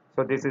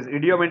 So this is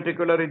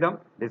idioventricular rhythm.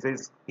 This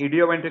is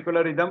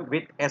idioventricular rhythm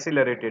with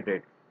accelerated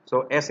rate.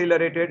 So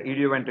accelerated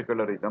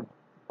idioventricular rhythm,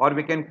 or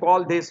we can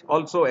call this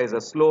also as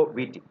a slow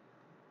VT.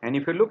 And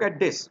if you look at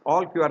this,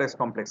 all QRS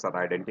complexes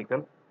are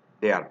identical.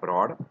 They are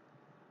broad.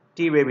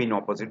 T wave in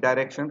opposite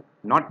direction,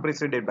 not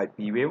preceded by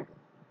P wave.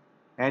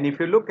 And if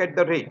you look at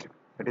the rate,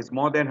 it is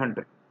more than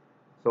 100.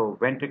 So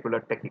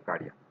ventricular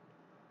tachycardia.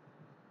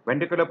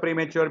 Ventricular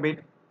premature beat,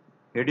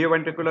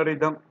 idioventricular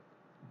rhythm,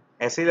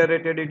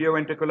 accelerated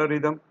idioventricular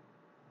rhythm,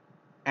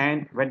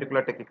 and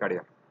ventricular tachycardia.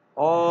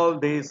 All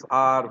these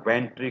are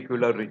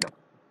ventricular rhythm.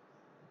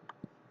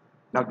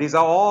 Now these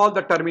are all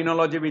the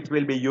terminology which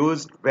will be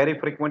used very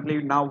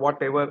frequently now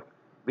whatever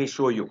we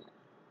show you.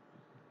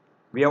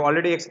 We have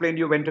already explained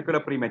you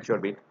ventricular premature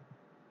beat.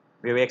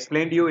 We have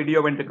explained you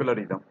idioventricular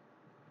rhythm.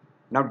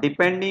 Now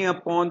depending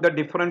upon the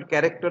different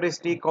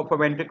characteristic of a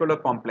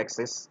ventricular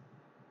complexes,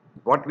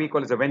 what we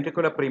call as a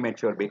ventricular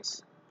premature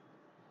beats,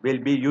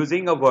 we'll be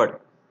using a word,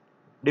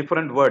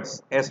 different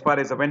words as far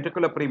as a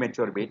ventricular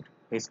premature beat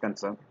is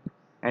concerned.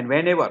 And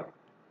whenever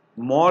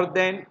more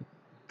than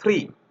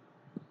 3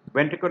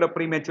 ventricular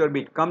premature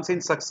beat comes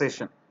in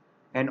succession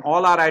and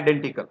all are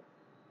identical,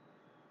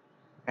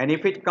 and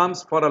if it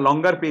comes for a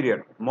longer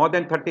period, more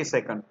than 30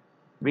 seconds,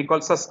 we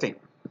call sustained.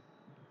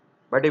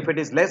 But if it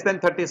is less than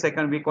 30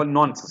 seconds, we call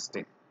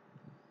non-sustained.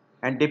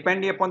 And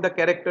depending upon the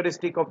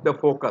characteristic of the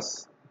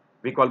focus,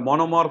 we call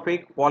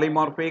monomorphic,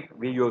 polymorphic,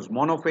 we use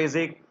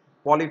monophasic,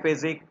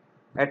 polyphasic,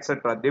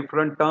 etc.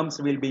 Different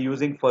terms we'll be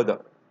using further.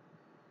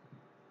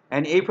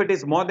 And if it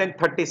is more than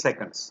 30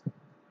 seconds,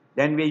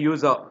 then we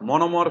use a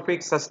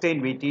monomorphic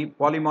sustained VT,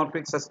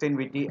 polymorphic sustained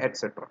VT,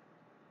 etc.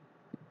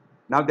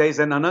 Now there is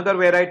another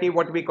variety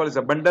what we call as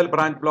a bundle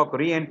branch block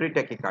re-entry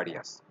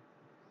tachycardias.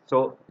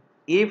 So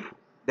if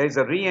there is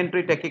a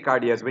re-entry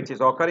tachycardias which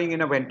is occurring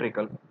in a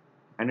ventricle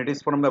and it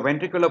is from the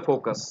ventricular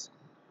focus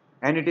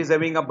and it is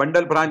having a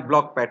bundle branch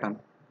block pattern,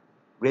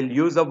 we'll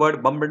use the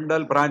word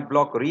bundle branch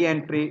block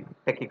re-entry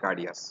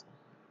tachycardias.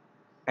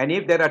 And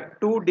if there are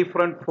two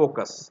different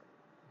focus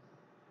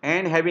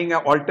and having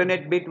an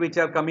alternate bit which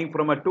are coming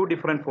from a two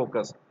different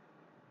focus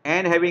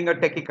and having a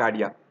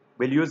tachycardia,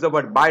 we'll use the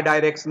word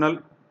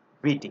bidirectional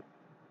VT.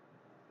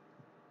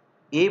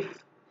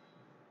 If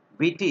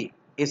VT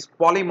is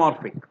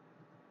polymorphic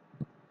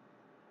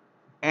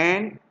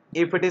and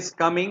if it is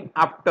coming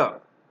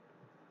after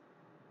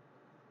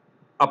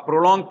a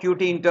prolonged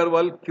QT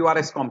interval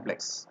QRS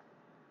complex,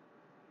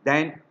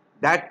 then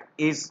that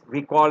is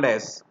we call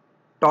as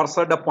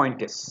torsada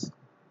pointis.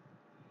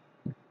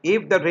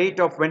 If the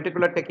rate of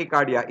ventricular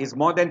tachycardia is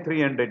more than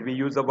 300, we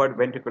use the word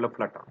ventricular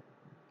flutter.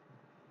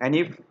 And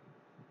if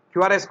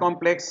QRS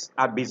complex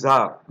are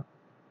bizarre,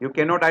 you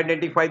cannot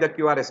identify the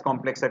QRS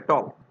complex at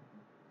all.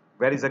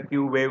 Where is the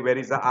Q wave, where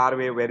is the R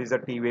wave, where is the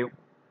T wave,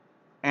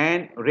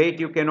 and rate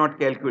you cannot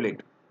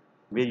calculate.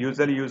 We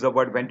usually use the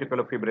word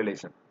ventricular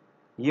fibrillation.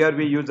 Here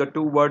we use the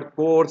two word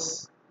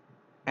coarse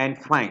and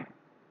fine.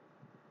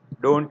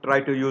 Don't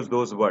try to use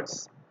those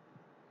words.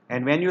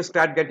 And when you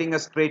start getting a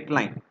straight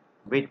line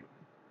with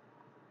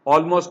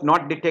almost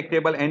not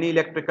detectable any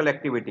electrical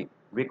activity,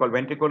 we call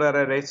ventricular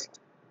arrest,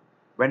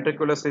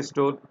 ventricular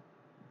systole,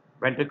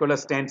 ventricular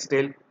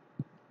standstill,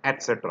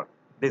 etc.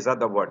 These are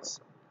the words.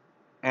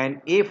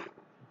 And if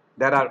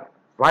there are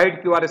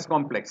wide QRS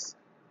complex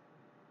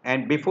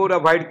and before a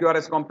wide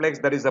QRS complex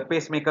there is a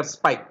pacemaker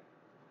spike,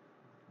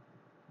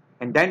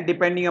 and then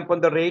depending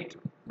upon the rate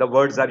the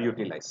words are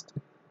utilized.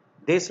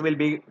 This we'll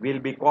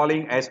be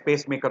calling as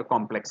pacemaker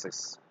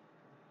complexes.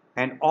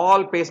 And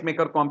all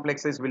pacemaker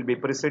complexes will be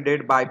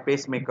preceded by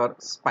pacemaker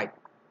spike.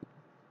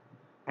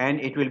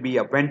 And it will be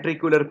a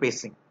ventricular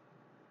pacing.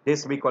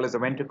 This we call as a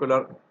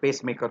ventricular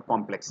pacemaker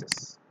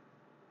complexes.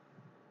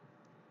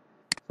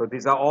 So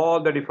these are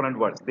all the different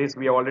words. This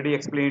we have already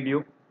explained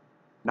you.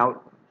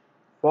 Now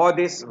for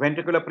this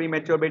ventricular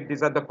premature beat,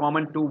 these are the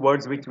common two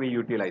words which we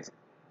utilize.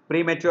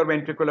 Premature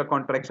ventricular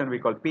contraction we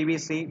call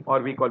PVC,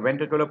 or we call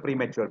ventricular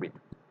premature beat.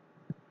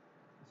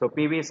 So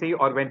PVC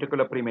or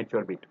ventricular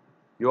premature beat.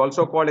 You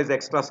also call as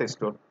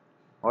extrasystole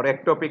or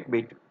ectopic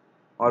beat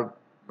or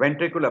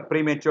ventricular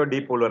premature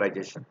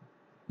depolarization.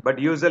 But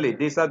usually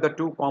these are the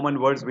two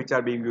common words which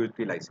are being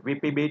utilized,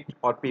 VP beat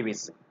or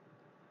PVC.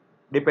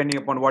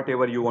 depending upon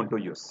whatever you want to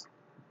use.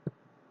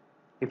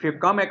 If you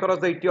come across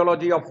the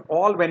etiology of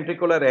all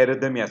ventricular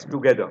arrhythmias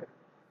together,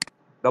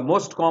 the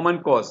most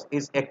common cause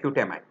is acute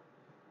MI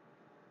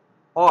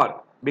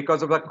or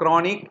because of the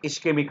chronic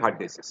ischemic heart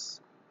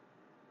disease.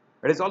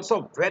 It is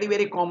also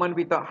very common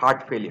with a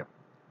heart failure,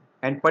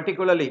 and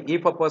particularly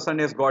if a person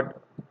has got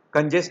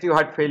congestive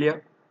heart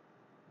failure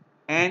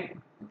and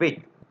with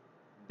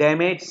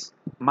damaged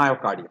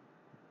myocardium.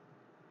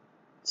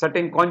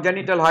 Certain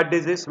congenital heart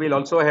disease will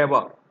also have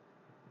a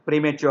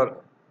premature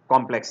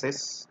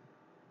complexes.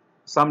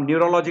 Some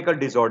neurological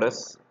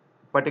disorders,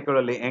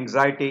 particularly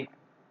anxiety,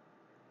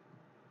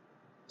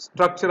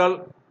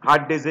 structural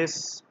heart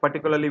disease,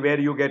 particularly where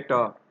you get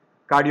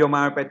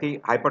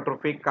cardiomyopathy,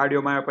 hypertrophic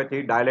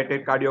cardiomyopathy,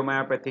 dilated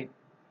cardiomyopathy.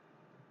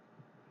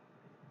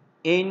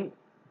 In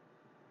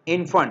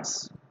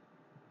infants,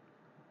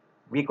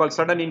 we call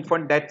sudden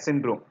infant death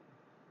syndrome.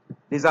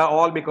 These are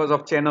all because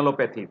of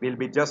channelopathy. We'll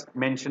be just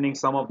mentioning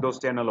some of those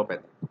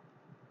channelopathy.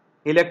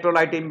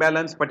 Electrolyte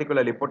imbalance,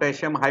 particularly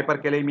potassium,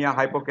 hyperkalemia,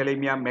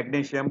 hypokalemia,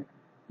 magnesium,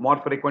 more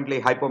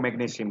frequently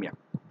hypomagnesemia.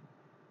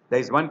 There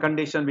is one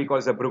condition we call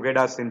the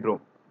Brugada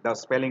syndrome. The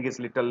spelling is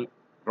little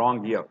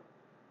wrong here.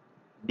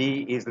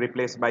 D is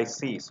replaced by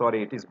C.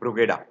 Sorry, it is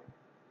Brugada.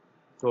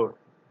 So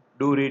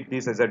do read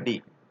this as a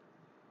D.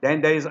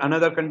 Then there is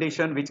another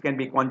condition which can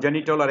be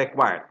congenital or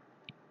acquired.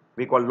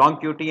 We call long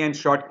QT and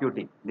short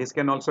QT. This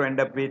can also end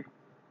up with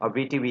a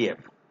VTVF.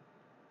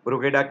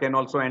 Brugada can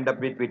also end up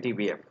with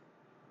VTVF.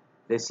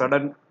 The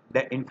sudden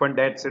infant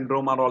death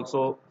syndrome are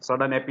also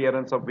sudden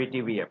appearance of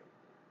VTVF.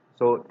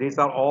 So these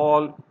are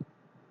all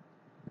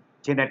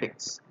genetic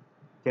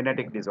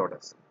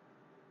disorders.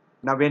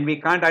 Now when we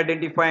can't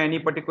identify any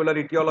particular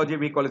etiology,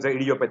 we call it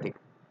idiopathic.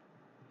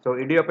 So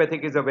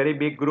idiopathic is a very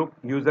big group.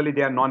 Usually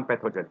they are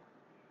non-pathogenic.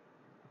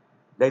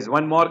 There is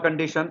one more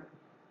condition.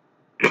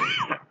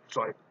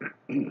 Sorry.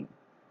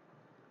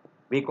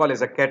 We call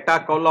as a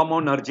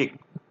catecholamonergic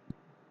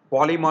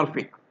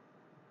polymorphic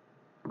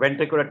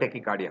ventricular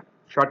tachycardia.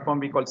 Short form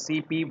we call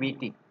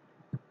CPVT.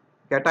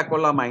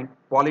 Catecholamine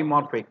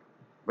polymorphic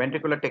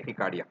ventricular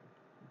tachycardia.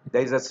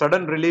 There is a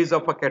sudden release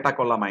of a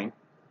catecholamine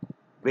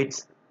which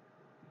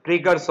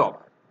triggers off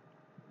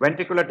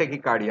ventricular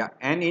tachycardia,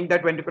 and in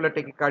that ventricular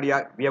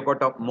tachycardia we have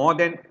got more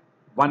than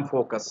one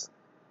focus.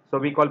 So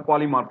we call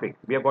polymorphic.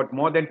 We have got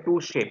more than two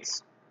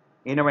shapes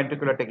in a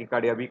ventricular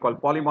tachycardia. We call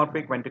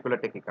polymorphic ventricular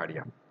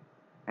tachycardia,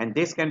 and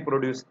this can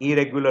produce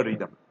irregular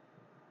rhythm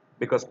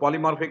because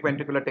polymorphic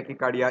ventricular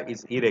tachycardia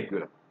is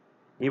irregular.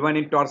 Even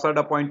in torsades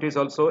de pointes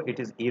also it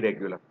is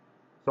irregular.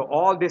 So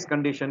all this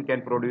condition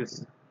can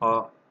produce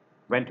a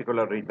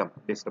ventricular rhythm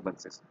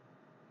disturbances.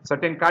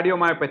 Certain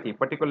cardiomyopathy,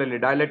 particularly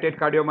dilated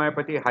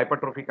cardiomyopathy,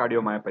 hypertrophic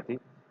cardiomyopathy,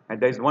 and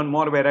there is one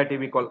more variety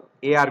we call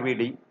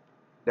ARVD,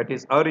 that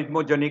is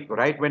arrhythmogenic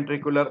right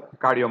ventricular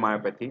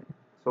cardiomyopathy.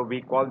 So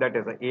we call that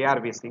as a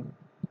ARVC,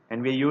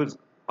 and we use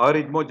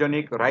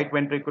arrhythmogenic right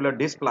ventricular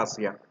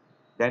dysplasia,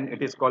 then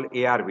it is called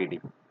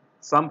ARVD.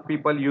 Some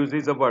people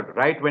uses the word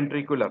right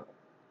ventricular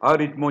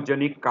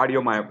arrhythmogenic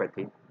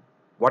cardiomyopathy.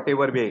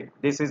 Whatever way,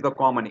 this is the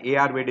common,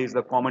 ARVD is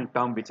the common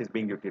term which is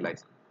being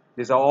utilized.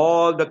 These are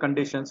all the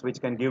conditions which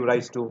can give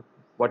rise to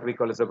what we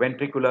call as a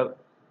ventricular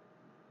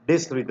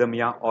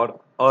dysrhythmia or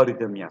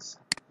arrhythmias.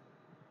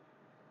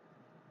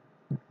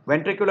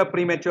 Ventricular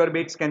premature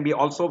beats can be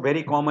also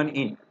very common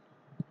in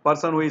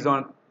person who is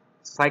on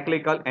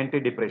cyclical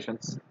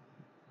antidepressants,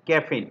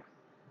 caffeine,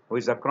 who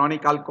is a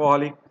chronic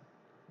alcoholic,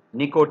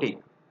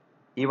 nicotine,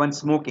 even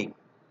smoking,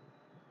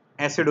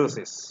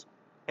 acidosis,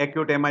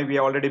 acute MI we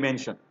already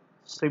mentioned,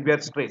 severe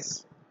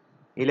stress,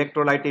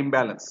 electrolyte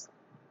imbalance,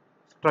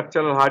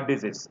 structural heart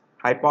disease,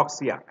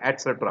 hypoxia,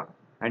 etc.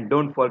 And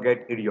don't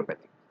forget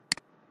idiopathy.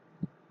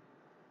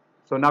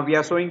 So now we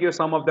are showing you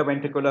some of the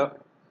ventricular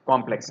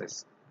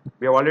complexes.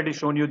 We have already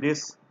shown you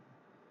this,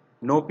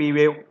 no P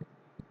wave,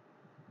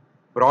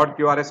 broad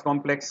QRS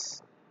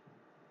complex,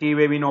 T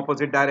wave in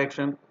opposite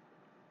direction.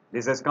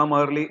 This has come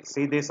early.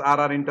 See this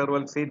RR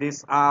interval, see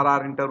this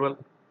RR interval.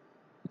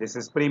 This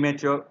is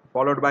premature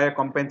followed by a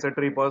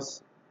compensatory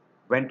pulse,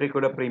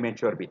 ventricular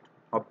premature beat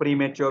or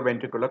premature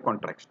ventricular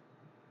contraction.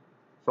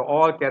 So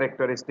all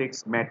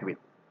characteristics met with.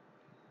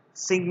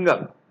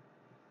 Single.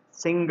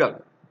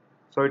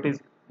 So it is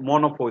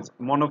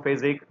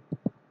monophasic,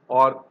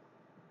 or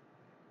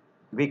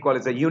we call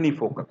it a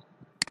unifocal.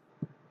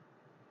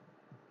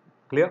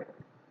 Clear?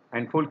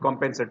 And full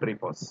compensatory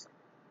pulse.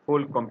 We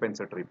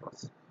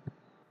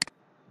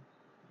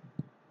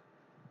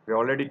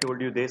already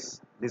told you this.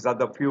 These are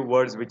the few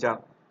words which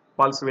are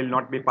pulse will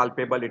not be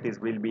palpable.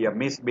 Will be a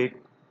missed beat.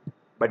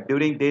 But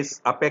during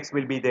this, apex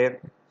will be there.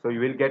 So you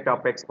will get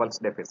apex pulse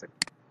deficit.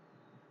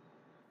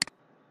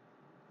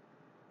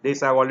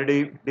 This I have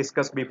already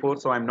discussed before,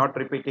 so I am not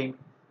repeating.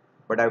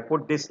 But I have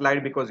put this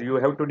slide because you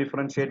have to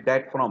differentiate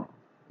that from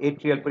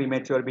atrial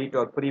premature beat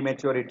or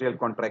premature atrial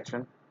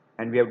contraction.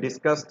 And we have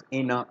discussed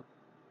in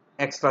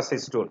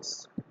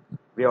extrasystoles.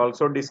 We have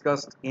also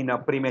discussed in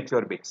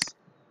premature beats.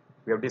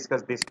 We have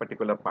discussed this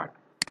particular part.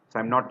 So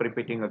I am not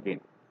repeating again.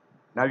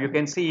 Now you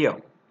can see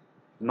here,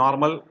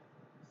 normal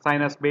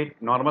sinus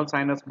beat, normal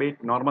sinus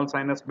beat, normal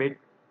sinus beat.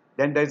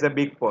 Then there is a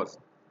big pause.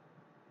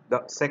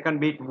 The second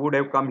beat would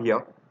have come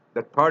here.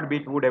 The third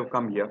beat would have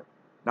come here.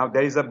 Now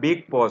there is a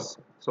big pause.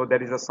 So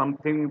there is a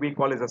something we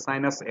call as a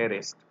sinus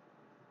arrest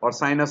or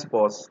sinus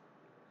pause.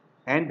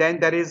 And then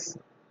there is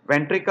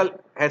ventricle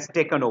has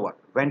taken over.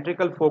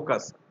 Ventricle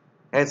focus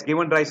has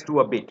given rise to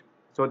a beat.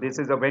 So this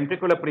is a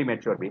ventricular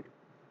premature beat.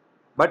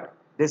 But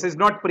this is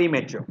not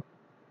premature.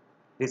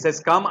 This has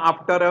come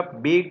after a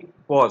big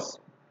pause.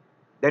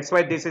 That's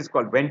why this is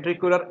called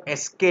ventricular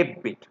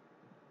escape beat.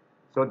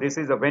 So this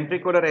is a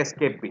ventricular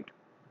escape beat.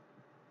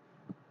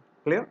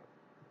 Clear?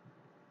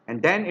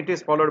 And then it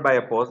is followed by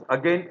a pause.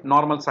 Again,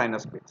 normal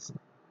sinus beats.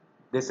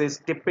 This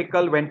is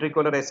typical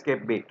ventricular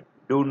escape beat.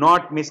 Do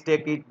not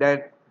mistake it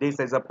that this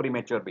is a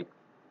premature beat.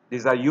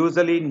 These are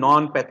usually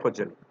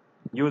non-pathogenic.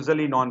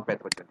 Usually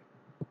non-pathogenic.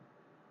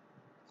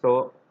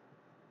 So,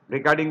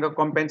 regarding a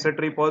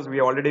compensatory pause,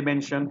 we already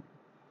mentioned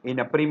in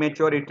a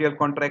premature atrial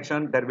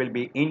contraction, there will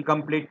be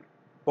incomplete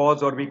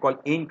pause or we call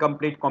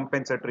incomplete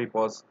compensatory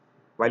pause.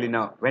 While in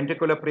a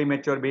ventricular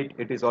premature beat,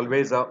 it is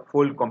always a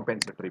full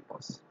compensatory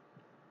pause.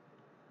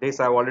 This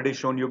I have already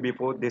shown you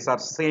before. These are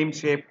same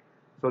shape.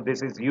 So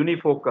this is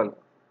unifocal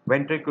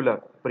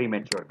ventricular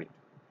premature beat.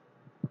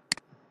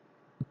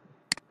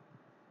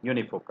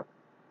 Unifocal.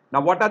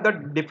 Now what are the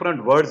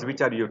different words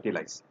which are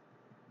utilized?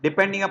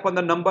 Depending upon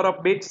the number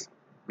of beats,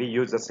 we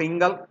use a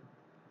single.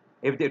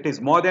 If it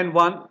is more than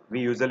one,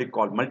 we usually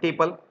call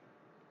multiple.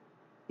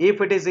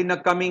 If it is in a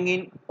coming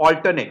in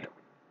alternate,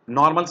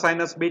 normal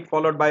sinus beat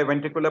followed by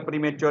ventricular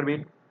premature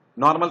beat,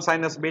 normal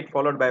sinus beat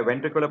followed by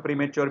ventricular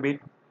premature beat,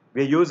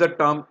 we use a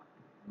term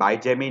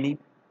bigeminy.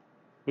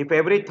 If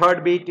every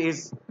third beat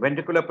is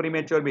ventricular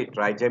premature beat,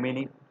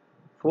 trigeminy.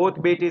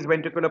 Fourth beat is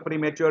ventricular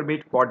premature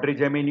beat,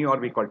 quadrigeminy or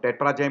we call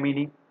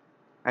tetrageminy.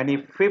 And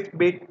if fifth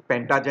beat,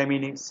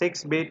 pentageminy,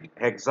 sixth beat,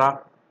 hexa,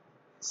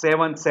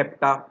 7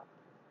 septa,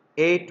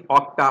 8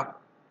 octa,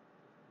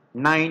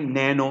 9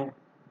 nano,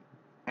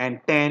 and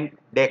 10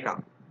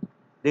 deca.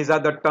 These are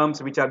the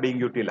terms which are being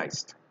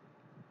utilized.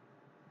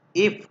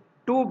 If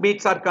two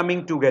beats are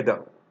coming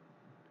together,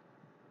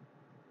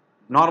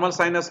 normal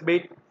sinus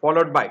beat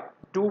followed by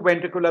two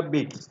ventricular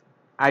beats,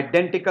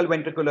 identical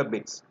ventricular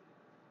beats,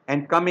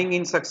 and coming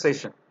in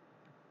succession,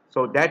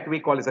 so that we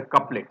call as a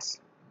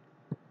couplets.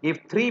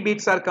 If three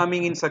beats are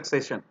coming in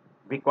succession,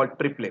 we call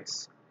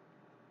triplets.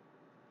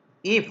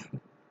 If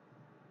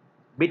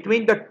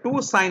between the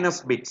two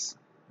sinus beats,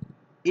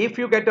 if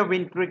you get a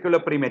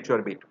ventricular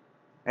premature beat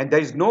and there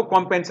is no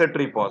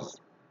compensatory pause,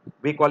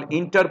 we call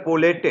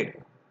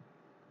interpolated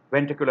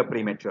ventricular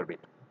premature beat.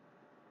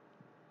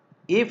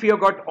 If you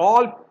got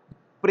all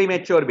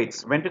premature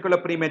beats,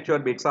 ventricular premature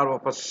beats are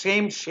of a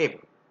same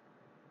shape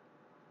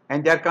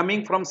and they are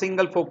coming from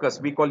single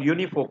focus, we call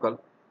unifocal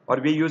or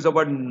we use the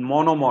word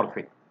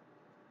monomorphic.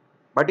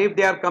 But if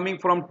they are coming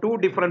from two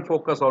different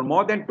focus or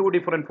more than two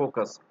different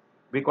focus,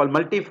 we call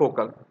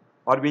multifocal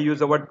or we use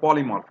the word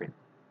polymorphic.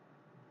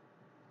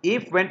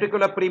 If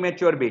ventricular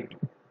premature beat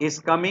is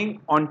coming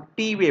on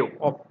T wave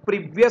of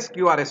previous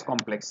QRS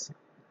complex,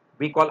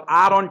 we call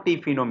R on T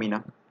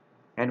phenomena.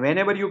 And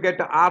whenever you get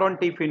a R on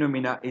T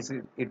phenomena,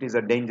 it is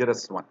a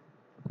dangerous one.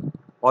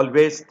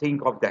 Always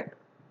think of that.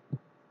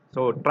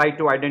 So try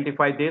to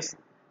identify this.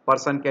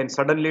 Person can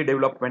suddenly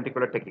develop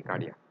ventricular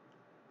tachycardia.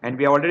 And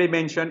we already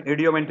mentioned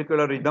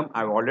idioventricular rhythm.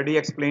 I've already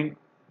explained.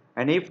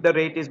 And if the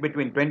rate is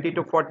between 20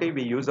 to 40,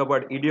 we use the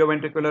word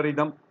idioventricular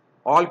rhythm.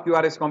 All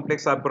QRS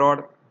complex are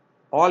broad.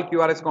 All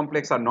QRS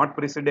complex are not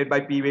preceded by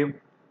P wave.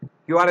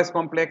 QRS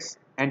complex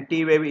and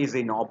T wave is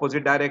in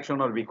opposite direction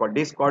or we call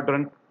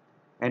discordant.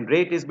 And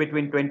rate is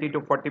between 20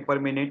 to 40 per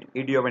minute,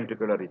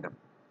 idioventricular rhythm.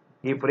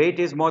 If rate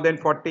is more than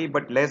 40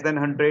 but less than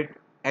 100,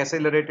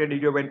 accelerated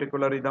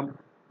idioventricular rhythm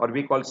or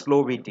we call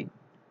slow VT.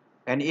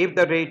 And if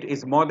the rate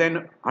is more than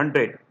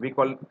 100, we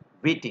call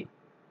VT.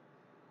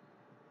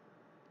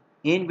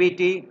 In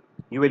VT,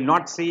 you will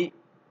not see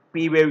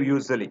P wave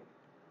usually.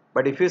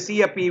 But if you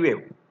see a P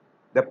wave,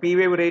 the P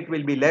wave rate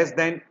will be less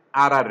than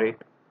RR rate.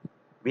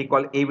 We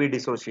call AV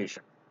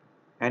dissociation.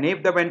 And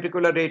if the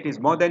ventricular rate is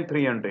more than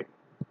 300,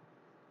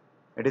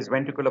 it is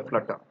ventricular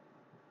flutter.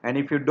 And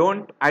if you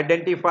don't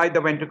identify the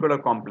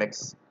ventricular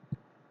complex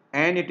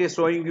and it is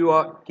showing you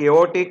a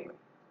chaotic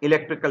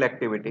electrical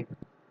activity,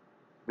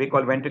 we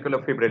call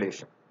ventricular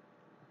fibrillation.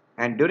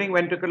 And during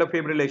ventricular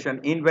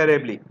fibrillation,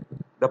 invariably,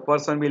 the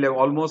person will have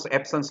almost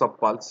absence of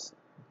pulse,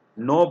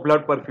 no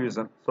blood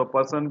perfusion. So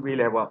person will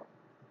have a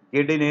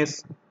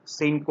giddiness,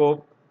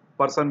 syncope,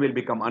 person will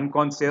become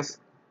unconscious,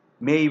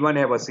 may even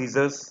have a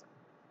seizures,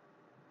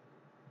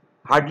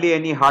 hardly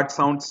any heart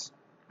sounds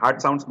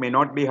may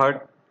not be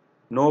heard,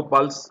 no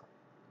pulse,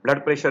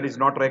 blood pressure is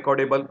not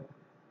recordable,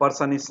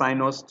 person is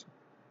cyanosed,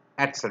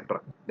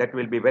 etc. That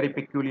will be very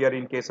peculiar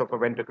in case of a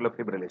ventricular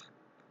fibrillation.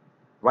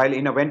 While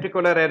in a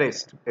ventricular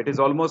arrest, it is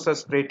almost a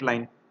straight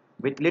line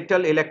with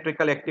little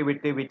electrical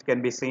activity which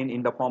can be seen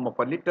in the form of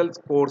a little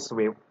coarse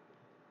wave.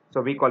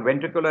 So we call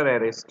ventricular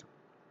arrest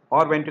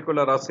or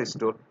ventricular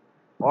asystole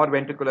or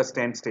ventricular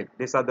standstill.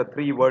 These are the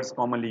three words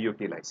commonly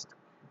utilized.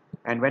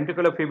 And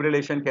ventricular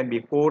fibrillation can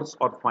be coarse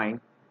or fine,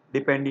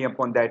 depending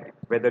upon that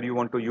whether you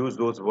want to use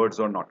those words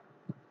or not.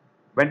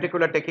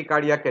 Ventricular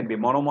tachycardia can be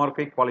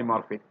monomorphic,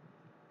 polymorphic,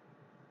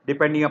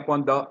 depending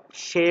upon the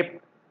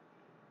shape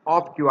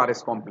of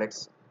QRS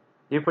complex.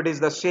 If it is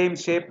the same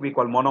shape, we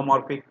call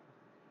monomorphic.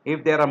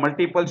 If there are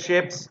multiple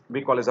shapes,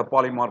 we call as a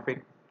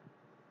polymorphic.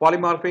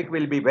 Polymorphic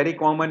will be very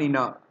common in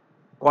a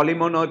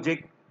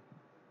cholinergic,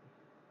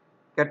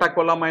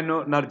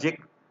 catecholinergic,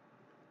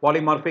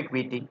 polymorphic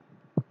VT,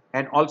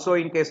 and also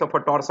in case of a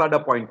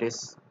torsada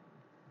pointis,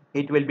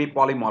 it will be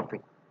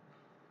polymorphic.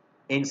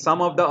 In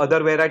some of the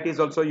other varieties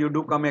also you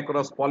do come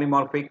across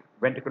polymorphic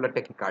ventricular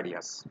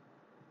tachycardias.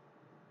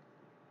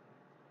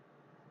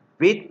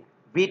 With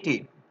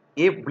VT,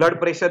 if blood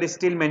pressure is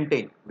still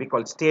maintained, we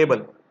call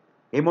stable.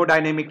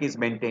 Hemodynamic is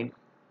maintained,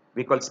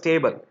 we call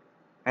stable.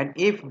 And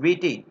if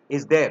VT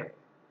is there,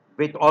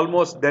 with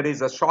almost there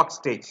is a shock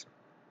stage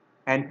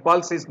and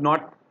pulse is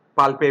not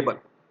palpable,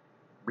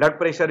 blood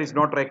pressure is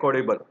not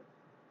recordable,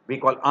 we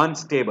call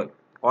unstable,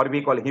 or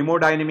we call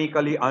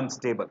hemodynamically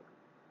unstable.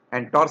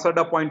 And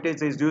torsada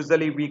pointis is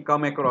usually we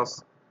come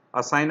across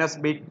a sinus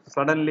beat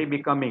suddenly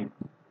becoming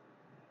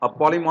a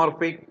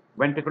polymorphic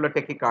ventricular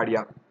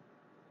tachycardia,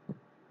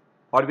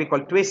 or we call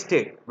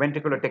twisted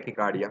ventricular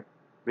tachycardia,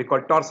 we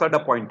call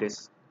torsada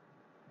pointis.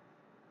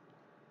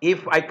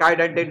 If I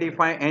can't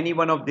identify any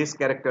one of these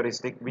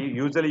characteristics, we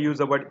usually use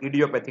the word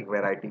idiopathic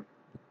variety.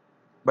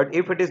 But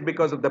if it is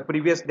because of the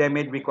previous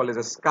damage, we call it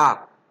a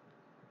scar,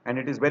 and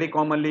it is very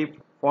commonly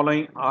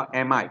following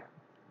a MI,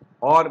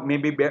 or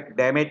maybe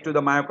damage to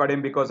the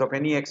myocardium because of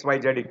any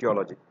XYZ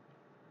etiology,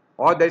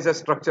 or there is a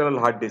structural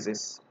heart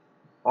disease,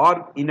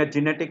 or in a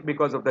genetic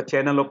because of the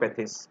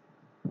channelopathies,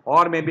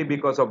 or maybe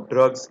because of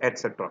drugs,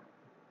 etc.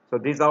 So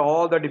these are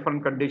all the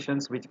different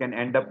conditions which can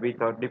end up with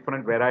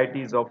different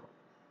varieties of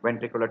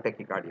ventricular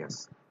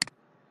tachycardias.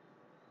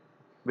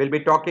 We'll be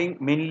talking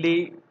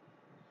mainly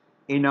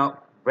in a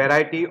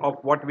variety of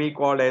what we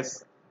call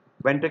as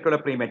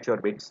ventricular premature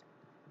beats.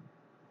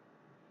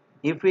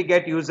 If we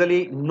get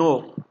usually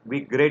no, we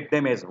grade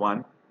them as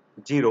 1,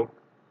 0.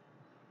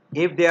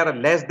 If they are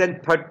less than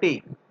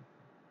 30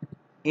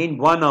 in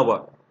 1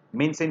 hour,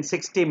 means in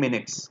 60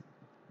 minutes,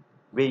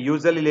 we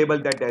usually label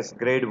that as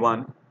grade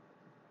 1.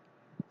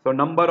 So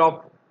number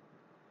of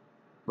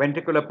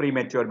ventricular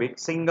premature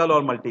beats, single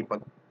or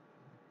multiple.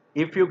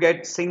 If you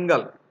get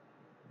single,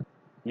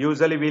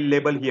 usually we'll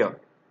label here.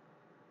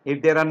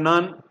 If there are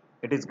none,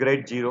 it is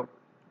grade 0.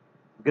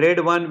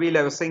 Grade 1 will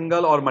have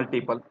single or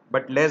multiple,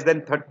 but less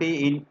than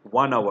 30 in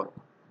 1 hour.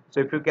 So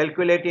if you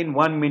calculate in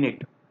 1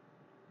 minute,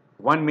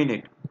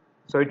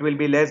 so it will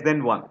be less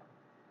than 1.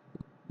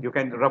 You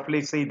can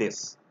roughly see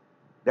this,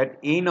 that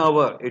in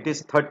hour it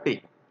is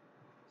 30.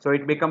 So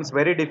it becomes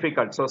very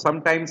difficult. So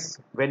sometimes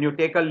when you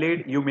take a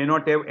lead, you may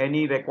not have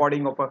any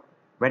recording of a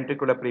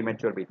ventricular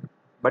premature beat.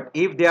 But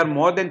if they are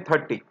more than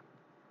 30,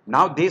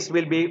 now this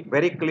will be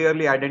very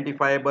clearly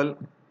identifiable,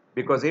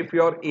 because if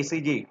your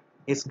ECG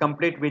is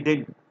complete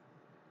within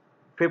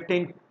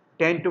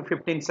 10 to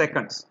 15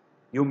 seconds,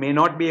 you may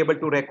not be able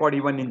to record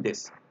even in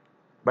this.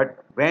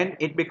 But when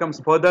it becomes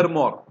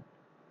furthermore,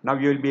 now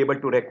you will be able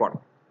to record.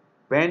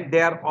 When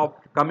they are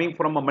coming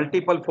from a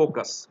multiple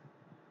focus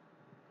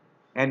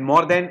and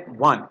more than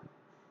one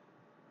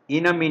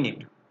in a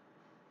minute,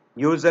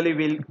 usually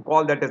we'll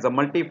call that as a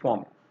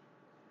multiform.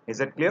 Is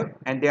it clear?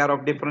 And they are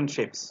of different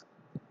shapes.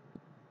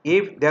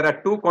 If there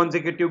are 2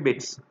 consecutive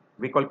beats,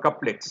 we call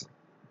couplets.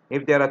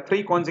 If there are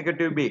 3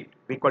 consecutive beats,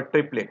 we call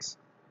triplets.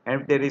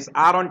 And if there is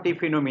R on T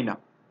phenomena,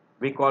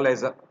 we call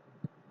as a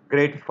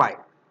grade 5.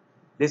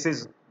 This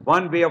is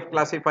one way of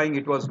classifying.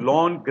 It was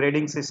long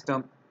grading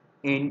system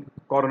in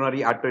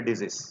coronary artery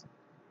disease.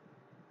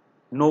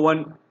 No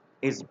one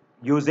is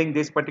using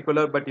this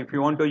particular, but if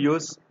you want to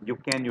use, you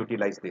can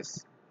utilize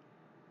this.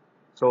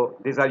 So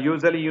these are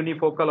usually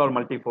unifocal or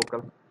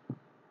multifocal,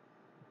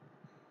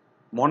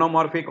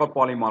 monomorphic or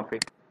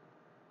polymorphic.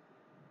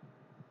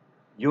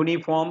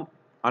 Uniform,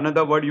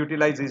 another word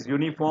utilized is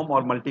uniform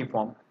or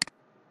multiform.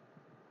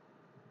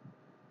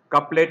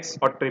 Couplets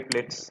or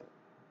triplets.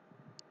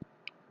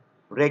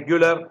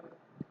 Regular,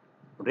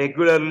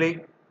 regularly,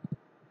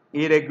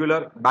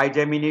 irregular,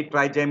 bigemini,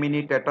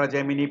 trigemini,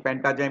 tetragemini,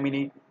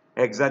 pentagemini,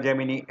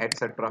 hexagemini,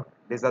 etc.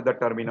 These are the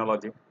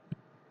terminology.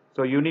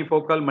 So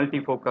unifocal,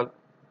 multifocal,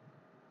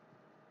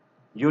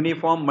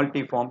 uniform,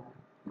 multiform,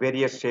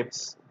 various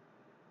shapes.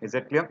 Is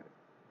it clear?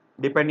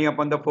 Depending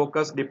upon the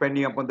focus,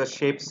 depending upon the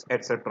shapes,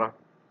 etc.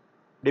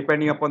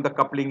 Depending upon the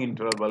coupling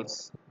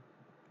intervals.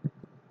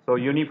 So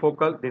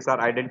unifocal, these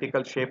are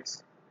identical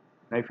shapes.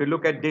 Now if you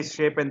look at this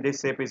shape and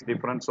this shape is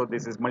different, so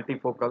this is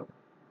multifocal,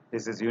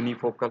 this is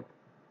unifocal.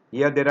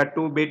 Here there are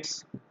 2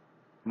 bits,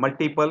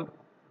 multiple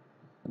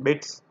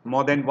bits,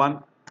 more than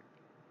 1.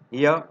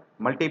 Here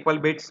multiple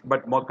bits,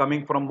 but more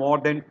coming from more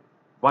than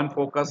 1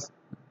 focus,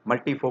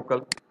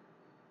 multifocal.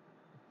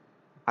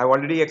 I have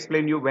already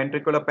explained you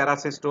ventricular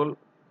parasystole.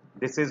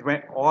 This is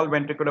when all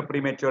ventricular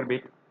premature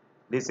beat.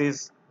 This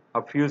is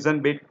a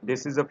fusion bit.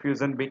 This is a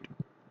fusion bit.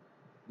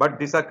 But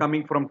these are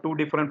coming from 2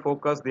 different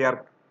focus. They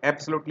are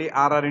absolutely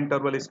RR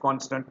interval is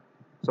constant.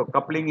 So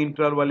coupling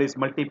interval is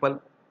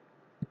multiple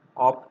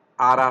of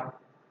RR.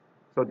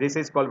 So this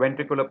is called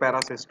ventricular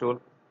parasystole.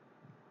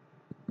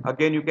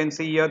 Again, you can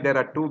see here there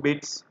are two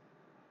beats.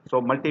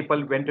 So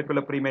multiple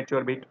ventricular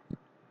premature beat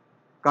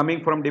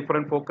coming from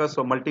different focus.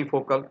 So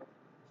multifocal.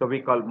 So we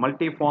call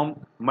multiform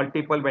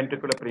multiple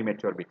ventricular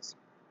premature beats.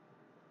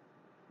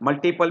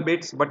 Multiple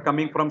beats but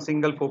coming from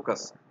single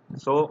focus.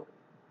 So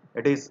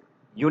it is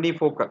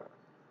unifocal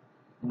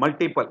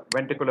multiple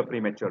ventricular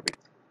premature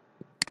beats.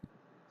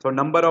 So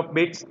number of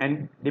beats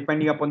and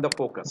depending upon the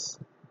focus.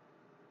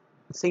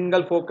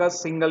 Single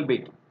focus, single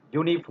beat.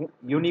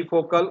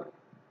 Unifocal,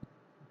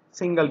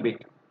 single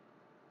beat.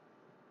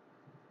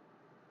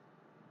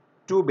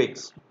 Two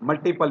beats,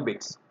 multiple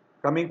beats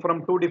coming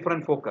from two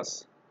different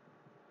focus.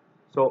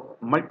 So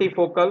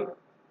multifocal,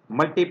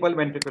 multiple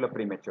ventricular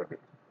premature beat.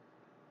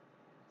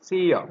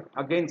 See here,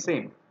 again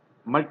same,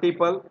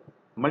 multiple,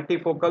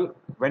 multifocal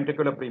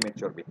ventricular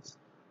premature beats.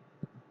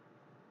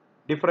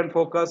 Different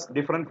focus,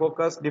 different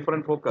focus,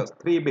 different focus,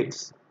 3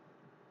 beats.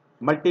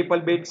 Multiple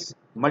beats,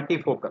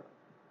 multifocal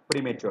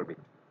premature beat.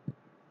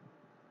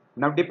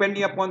 Now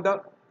depending upon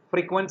the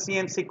frequency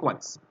and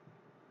sequence,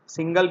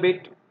 single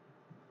beat,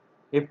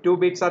 if 2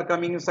 beats are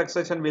coming in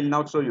succession, we'll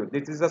now show you.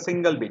 This is a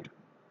single beat.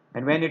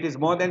 And when it is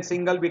more than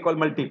single, we call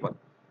multiple.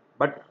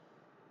 But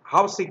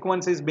how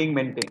sequence is being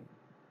maintained?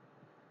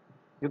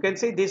 You can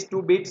see these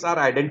 2 beats are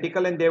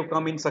identical and they have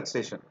come in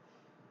succession.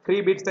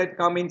 3 beats that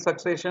come in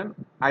succession,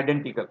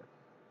 identical.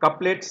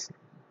 Couplets,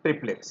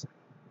 triplets.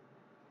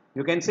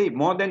 You can see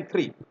more than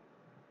 3.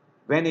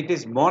 When it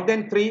is more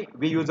than 3,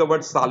 we use the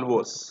word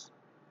salvos.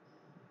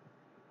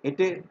 It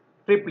is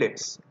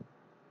triplets.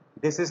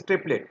 This is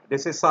triplet.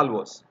 This is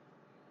salvos.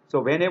 So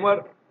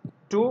whenever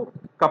 2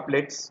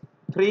 couplets,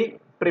 3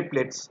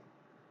 triplets,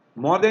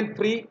 more than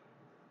 3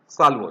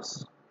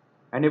 salvos.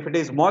 And if it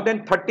is more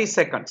than 30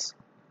 seconds,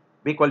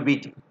 we call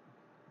VT.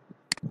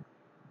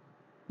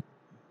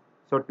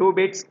 So 2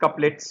 beats,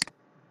 couplets,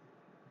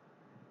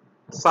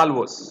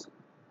 salvos,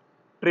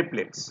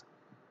 triplets.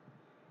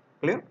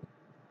 Clear?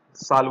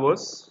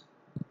 Salvos,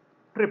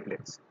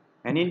 triplets.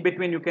 And in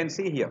between you can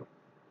see here.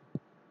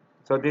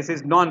 So this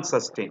is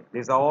non-sustained.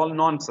 These are all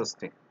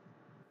non-sustained.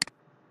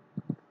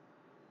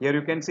 Here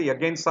you can see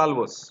again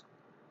salvos,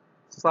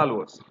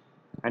 salvos.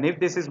 And if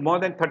this is more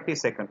than 30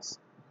 seconds,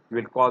 you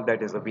will call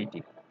that as a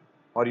VT.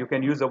 Or you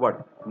can use the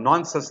word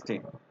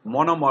non-sustained,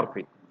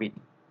 monomorphic VT.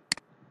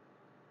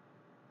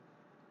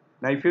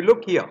 Now if you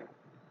look here,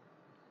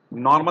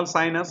 normal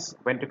sinus,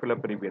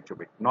 ventricular premature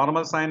beat.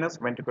 Normal sinus,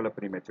 ventricular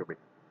premature beat.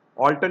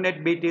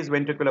 Alternate beat is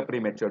ventricular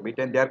premature beat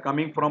and they are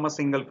coming from a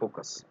single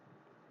focus.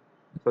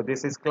 So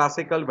this is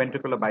classical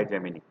ventricular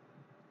bigeminy.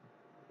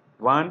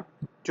 1,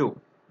 2,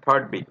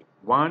 third beat.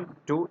 1,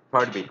 2,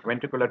 third beat.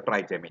 Ventricular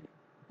trigeminy.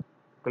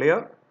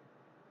 Clear?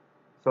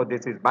 So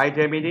this is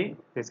bigeminy,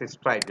 this is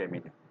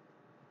trigeminy.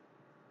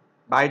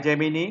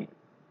 Bigeminy,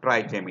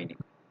 trigeminy.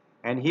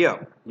 And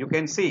here you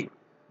can see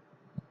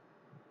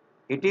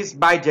it is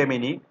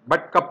bigeminy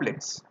but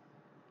couplets.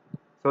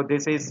 So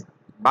this is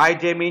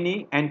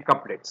bigeminy and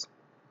couplets.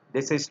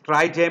 This is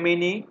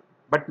trigeminy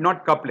but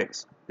not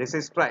couplets. This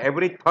is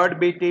every third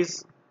beat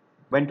is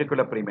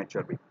ventricular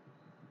premature beat.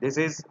 This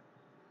is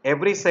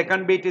every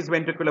second beat is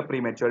ventricular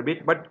premature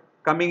beat but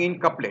coming in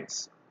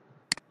couplets.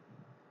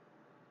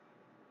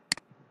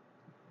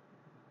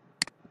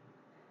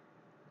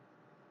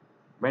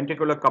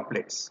 Ventricular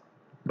couplets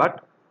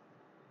but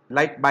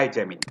like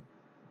bigeminy.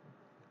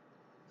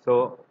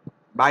 So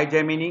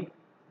bigeminy,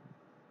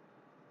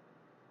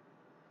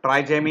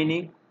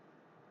 trigeminy,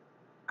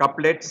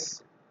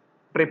 couplets,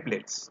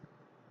 triplets.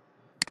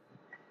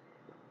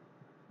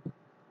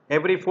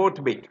 Every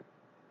fourth beat,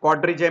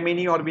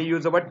 quadrigeminy or we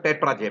use the word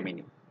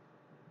tetrageminy.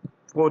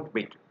 Fourth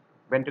beat,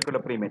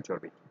 ventricular premature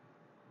beat.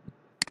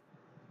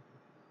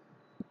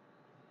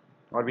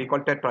 Or we call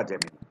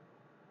tetrageminy.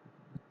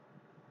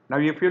 Now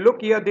if you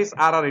look here, this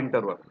RR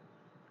interval,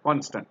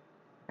 constant.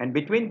 And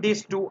between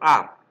these two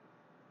R,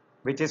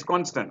 which is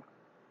constant,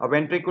 a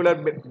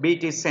ventricular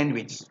beat is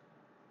sandwiched.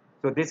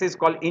 So this is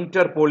called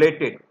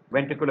interpolated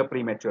ventricular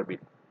premature beat.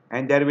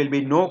 And there will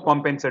be no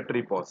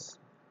compensatory pause.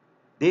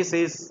 This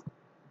is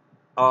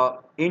a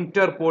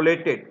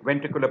interpolated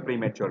ventricular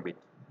premature beat.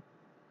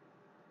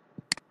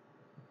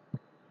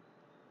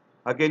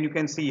 Again you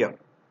can see here,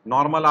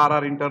 normal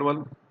RR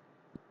interval.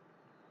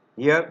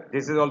 Here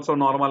this is also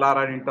normal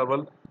RR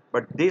interval.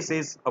 But this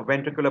is a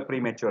ventricular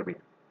premature beat.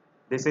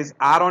 This is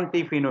R on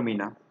T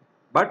phenomena.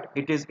 But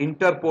it is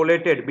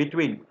interpolated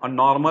between a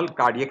normal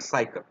cardiac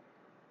cycle.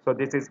 So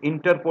this is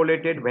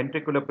interpolated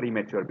ventricular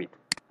premature beat.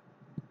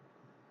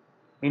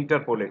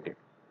 Interpolated.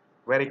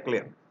 Very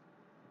clear.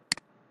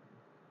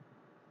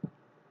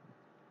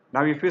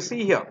 Now if you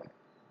see here,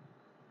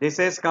 this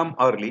has come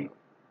early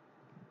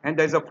and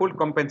there is a full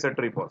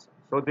compensatory pause.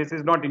 So this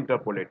is not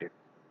interpolated.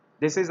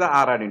 This is the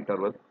RR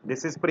interval.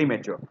 This is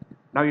premature.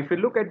 Now if you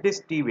look at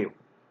this T wave,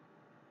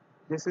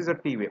 this is a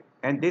T wave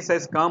and this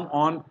has come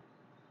on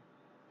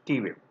T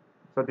wave.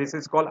 So this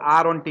is called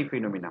R on T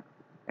phenomena.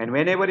 And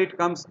whenever it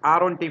comes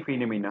R on T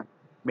phenomena,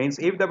 means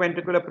if the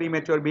ventricular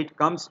premature beat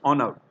comes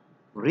on a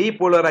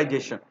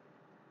repolarization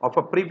of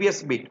a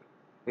previous beat,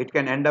 it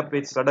can end up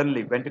with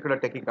suddenly ventricular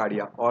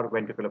tachycardia or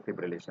ventricular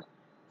fibrillation.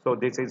 So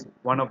this is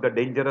one of the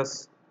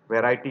dangerous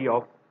variety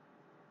of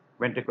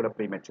ventricular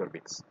premature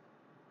beats.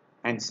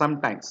 And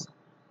sometimes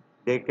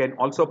they can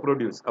also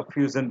produce a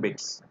fusion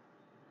beats.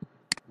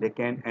 They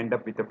can end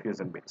up with a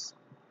fusion beats.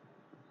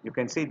 You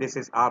can see this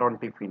is R on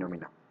T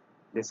phenomena.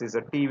 This is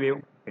a T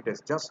wave. It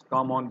has just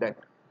come on that.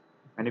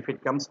 And if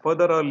it comes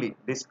further early,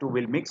 these two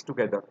will mix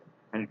together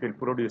and it will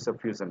produce a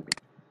fusion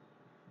beat.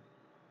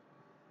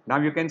 Now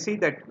you can see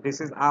that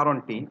this is R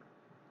on T.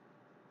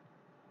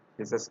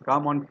 This has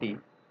come on T.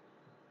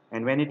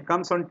 And when it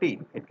comes on T,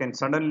 it can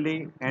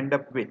suddenly end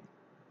up with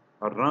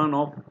a run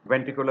of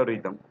ventricular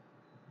rhythm.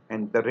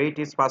 And the rate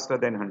is faster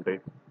than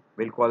 100.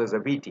 We'll call as a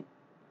VT.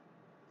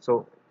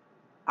 So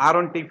R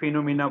on T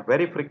phenomena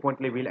very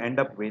frequently will end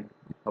up with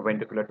a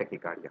ventricular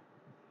tachycardia.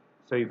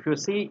 So if you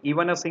see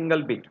even a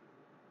single bit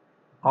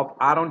of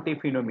R on T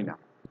phenomena,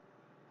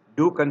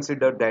 do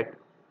consider that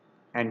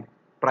and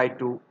try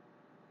to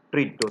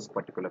treat those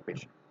particular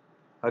patients.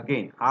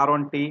 Again, R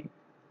on T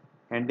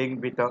ending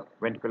with a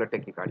ventricular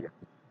tachycardia,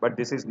 but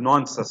this is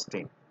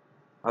non-sustained.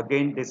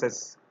 Again, this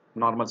is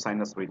normal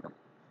sinus rhythm.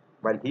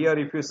 While here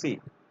if you see,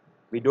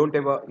 we don't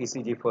have a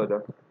ECG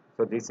further,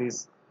 so this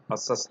is a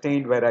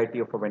sustained variety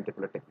of a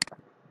ventricular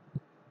tachycardia.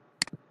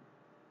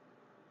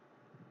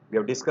 We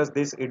have discussed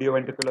this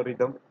idioventricular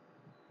rhythm,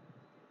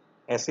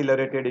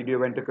 accelerated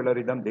idioventricular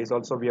rhythm. This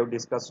also we have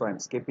discussed, so I am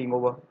skipping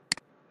over.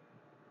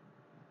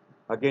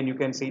 Again, you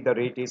can see the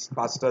rate is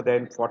faster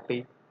than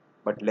 40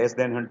 but less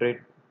than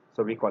 100,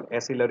 so we call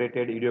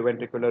accelerated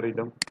idioventricular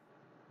rhythm.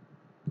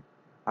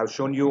 I've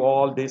shown you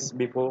all this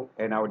before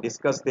and I've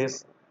discussed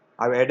this.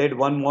 I've added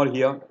one more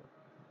here,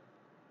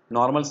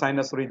 normal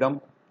sinus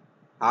rhythm,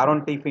 R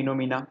on T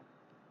phenomena,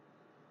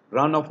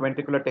 run of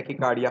ventricular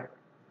tachycardia.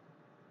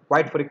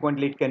 Quite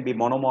frequently it can be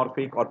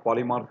monomorphic or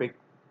polymorphic.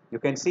 You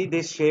can see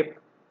this shape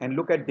and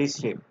look at this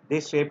shape.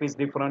 This shape is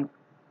different.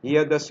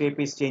 Here the shape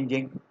is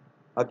changing.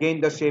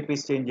 Again the shape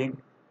is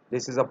changing.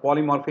 This is a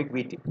polymorphic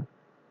VT.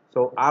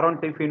 So R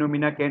on T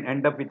phenomena can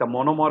end up with a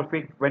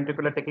monomorphic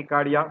ventricular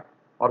tachycardia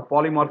or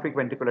polymorphic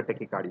ventricular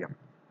tachycardia.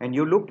 And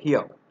you look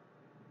here,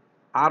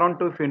 R on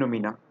T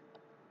phenomena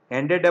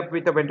ended up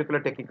with a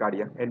ventricular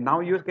tachycardia, and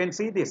now you can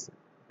see this.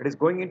 It is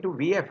going into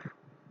VF.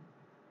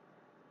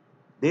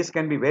 This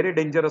can be very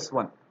dangerous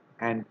one,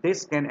 and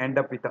this can end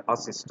up with a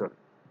asystole,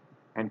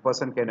 and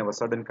person can have a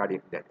sudden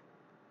cardiac death.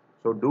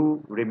 So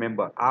do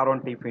remember, R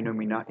on T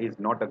phenomena is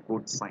not a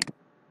good sign.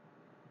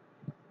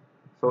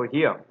 So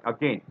here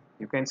again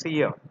you can see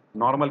here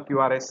normal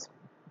QRS,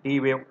 T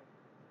wave,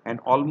 and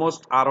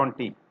almost R on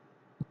T.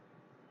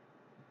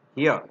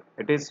 Here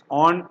it is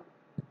on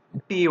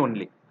T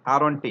only,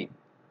 R on T.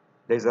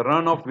 There is a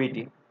run of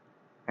VT,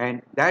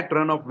 and that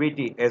run of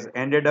VT has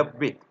ended up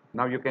with,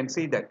 now you can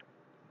see that,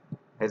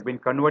 has been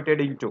converted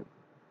into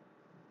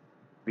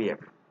VF.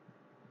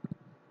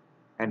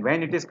 And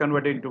when it is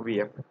converted into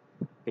VF,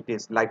 it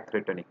is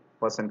life-threatening.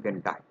 Person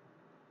can die.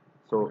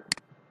 So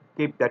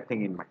keep that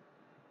thing in mind.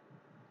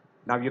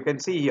 Now you can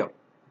see here,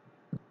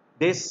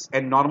 this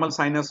and normal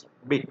sinus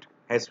beat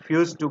has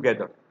fused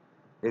together.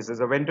 This is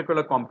a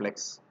ventricular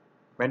complex,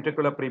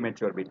 ventricular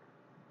premature beat,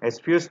 has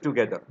fused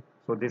together.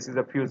 So this is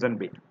a fusion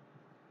beat.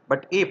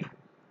 But if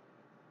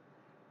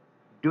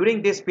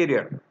during this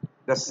period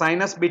the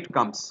sinus beat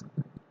comes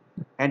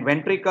and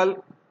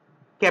ventricle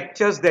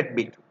captures that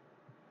beat,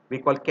 we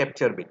call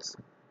capture beats.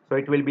 So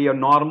it will be a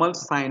normal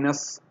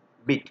sinus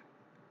beat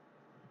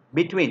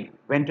between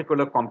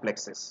ventricular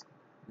complexes.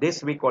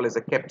 This we call as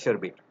a capture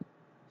beat.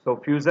 So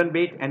fusion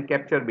beat and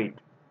capture beat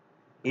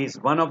is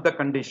one of the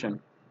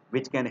condition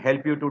which can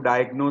help you to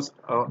diagnose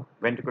a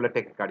ventricular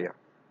tachycardia.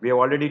 We have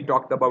already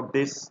talked about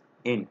this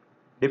in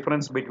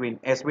difference between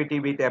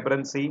SVT with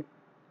aberrancy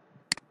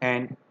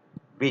and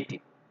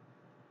VT.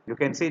 You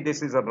can see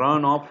this is a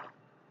run of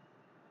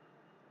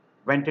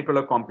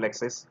ventricular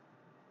complexes.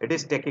 It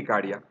is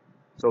tachycardia,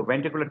 so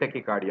ventricular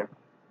tachycardia,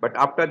 but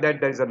after that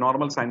there is a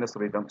normal sinus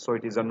rhythm, so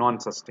it is a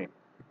non-sustained.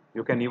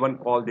 You can even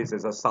call this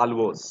as a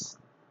salvos,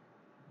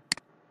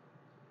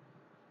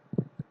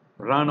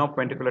 run of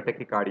ventricular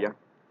tachycardia,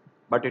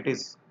 but it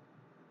is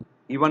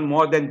even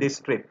more than this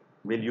strip.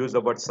 We'll use the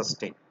word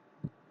sustained.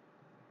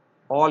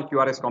 All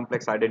QRS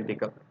complex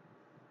identical,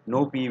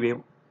 no P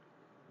wave,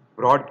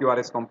 broad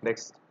QRS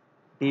complex,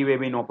 T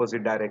wave in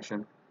opposite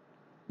direction,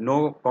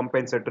 no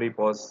compensatory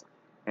pause,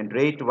 and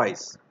rate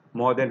wise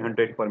more than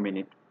 100 per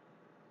minute,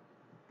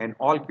 and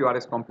all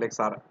QRS complex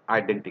are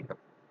identical,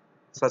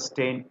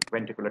 sustained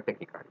ventricular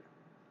tachycardia.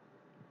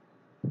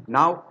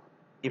 Now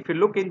if you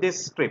look in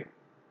this strip,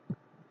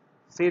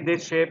 see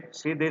this shape,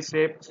 see this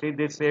shape, see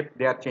this shape,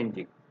 they are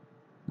changing,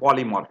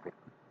 polymorphic,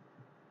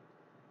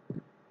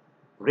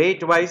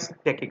 rate wise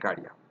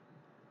tachycardia.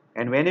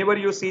 And whenever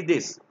you see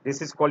this,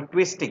 this is called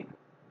twisting,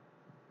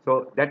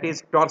 so that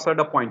is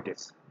torsada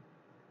pointis.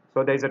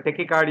 So there is a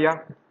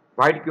tachycardia,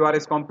 wide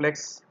QRS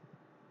complex,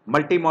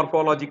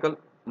 multimorphological,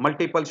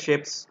 multiple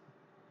shapes.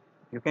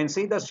 You can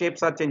see the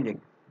shapes are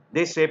changing.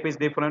 This shape is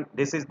different,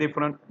 this is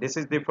different, this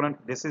is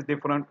different, this is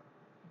different,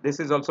 this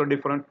is also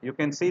different. You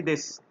can see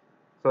this.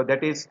 So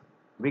that is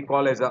we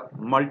call as a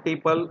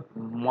multiple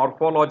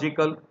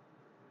morphological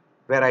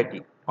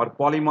variety or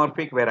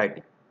polymorphic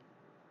variety.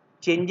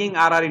 Changing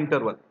RR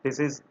interval. This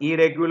is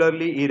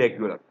irregularly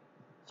irregular.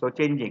 So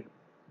changing.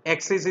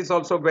 Axis is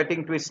also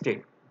getting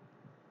twisted.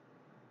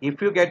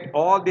 If you get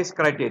all this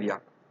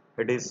criteria,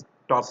 it is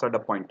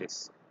torsade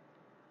pointis.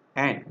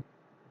 And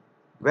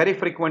very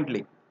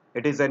frequently,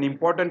 it is an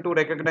important to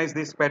recognize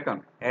this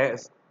pattern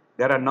as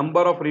there are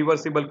number of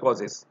reversible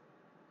causes.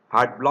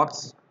 Heart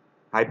blocks,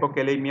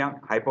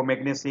 hypokalemia,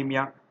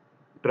 hypomagnesemia,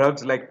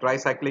 drugs like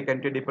tricyclic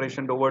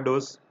antidepressant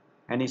overdose,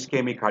 and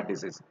ischemic heart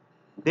disease.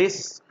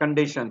 These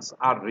conditions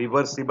are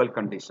reversible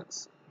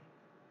conditions.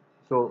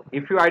 So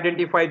if you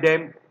identify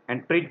them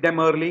and treat them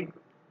early,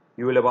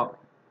 you will have a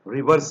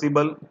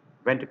reversible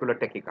ventricular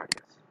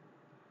tachycardia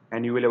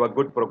and you will have a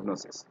good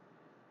prognosis.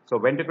 So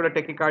ventricular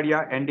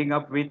tachycardia ending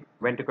up with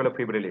ventricular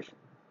fibrillation.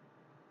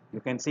 You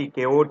can see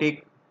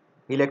chaotic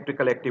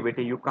electrical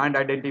activity. You can't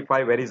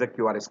identify where is a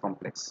QRS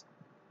complex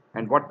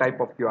and what type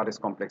of QRS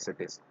complex it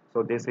is.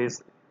 So this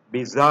is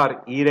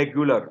bizarre,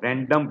 irregular,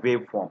 random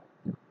waveform,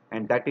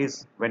 and that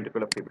is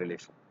ventricular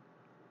fibrillation.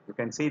 You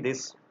can see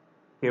this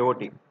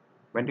chaotic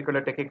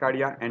ventricular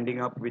tachycardia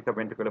ending up with a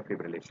ventricular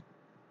fibrillation.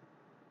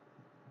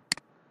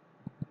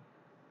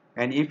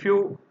 And if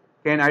you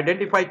can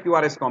identify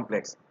QRS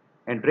complex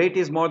and rate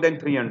is more than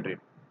 300,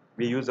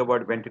 we use the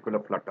word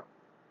ventricular flutter.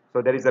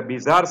 So there is a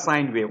bizarre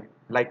sine wave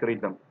like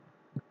rhythm.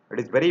 It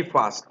is very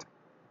fast,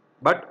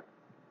 but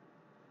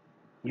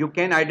you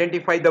can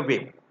identify the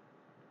wave.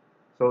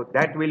 So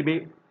that will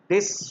be,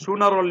 this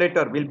sooner or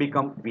later will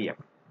become VF.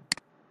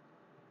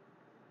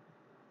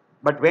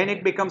 But when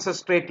it becomes a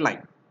straight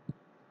line,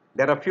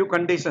 there are few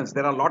conditions,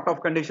 there are a lot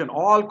of conditions,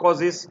 all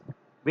causes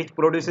which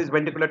produces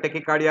ventricular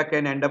tachycardia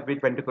can end up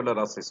with ventricular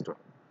asystole.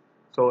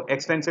 So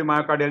extensive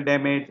myocardial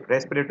damage,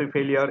 respiratory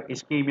failure,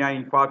 ischemia,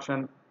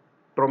 infarction,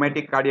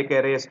 traumatic cardiac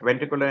arrest,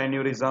 ventricular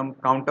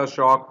aneurysm, counter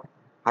shock,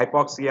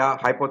 hypoxia,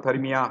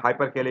 hypothermia,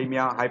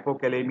 hyperkalemia,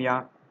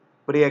 hypokalemia,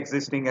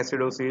 pre-existing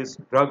acidosis,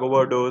 drug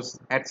overdose,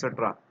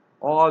 etc.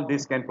 All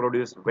this can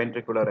produce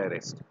ventricular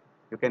arrest.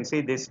 You can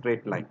see this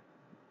straight line.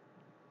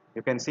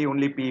 You can see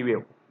only P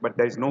wave, but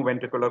there is no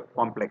ventricular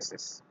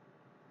complexes.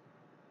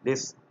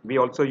 This we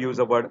also use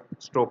the word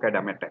stroke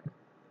edema attack.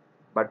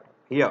 But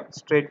here,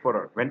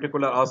 straightforward,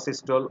 ventricular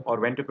asystole or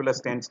ventricular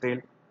standstill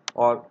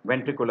or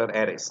ventricular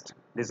arrest.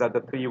 These are the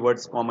three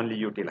words commonly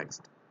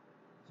utilized.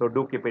 So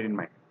do keep it in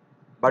mind.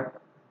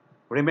 But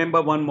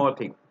remember one more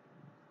thing.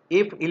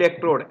 If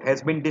electrode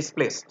has been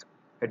displaced,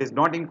 it is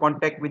not in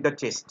contact with the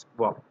chest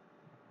wall,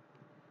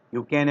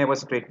 you can have a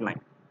straight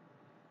line.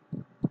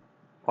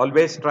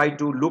 Always try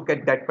to look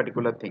at that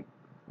particular thing.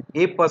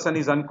 If person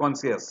is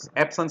unconscious,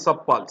 absence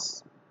of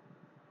pulse,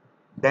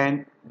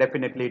 then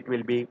definitely it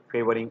will be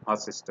favoring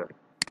asystole.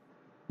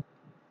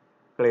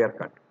 Clear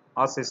cut.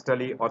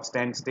 Asystole or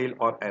standstill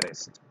or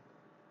arrest.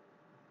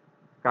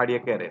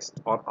 Cardiac arrest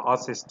or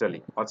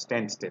asystole or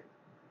standstill.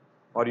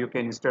 Or you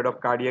can, instead of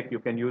cardiac, you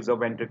can use a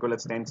ventricular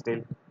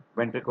standstill,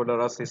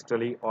 ventricular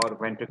asystole or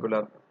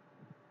ventricular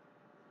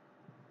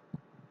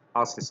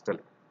asystole.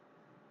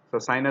 So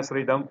sinus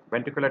rhythm,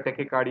 ventricular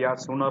tachycardia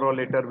sooner or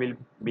later will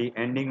be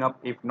ending up,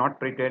 if not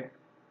treated,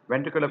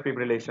 ventricular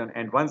fibrillation,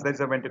 and once there is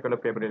a ventricular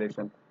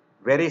fibrillation,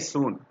 very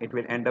soon it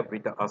will end up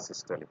with the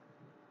asystole.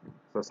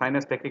 So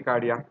sinus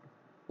tachycardia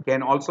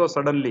can also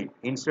suddenly,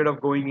 instead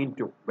of going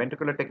into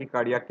ventricular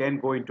tachycardia, can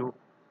go into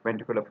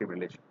ventricular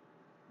fibrillation.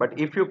 But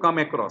if you come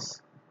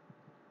across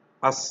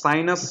a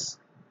sinus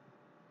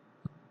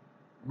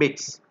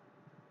beats,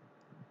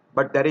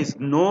 but there is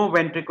no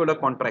ventricular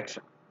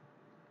contraction,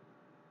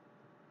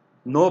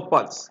 no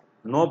pulse,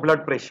 no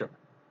blood pressure,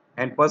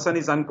 and person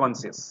is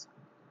unconscious,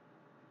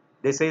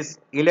 this is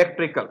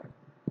electrical,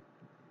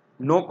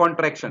 no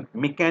contraction,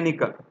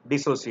 mechanical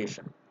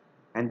dissociation,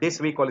 and this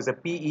we call as a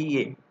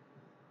PEA,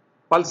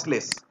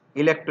 pulseless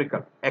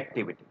electrical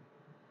activity.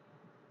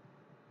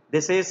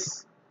 This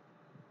is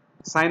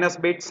sinus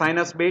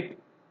beat,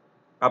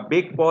 a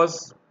big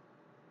pause,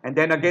 and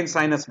then again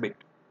sinus beat.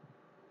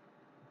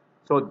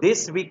 So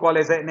this we call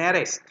as an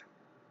arrest,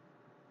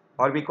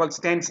 or we call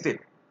standstill,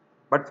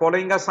 but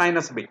following a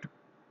sinus beat.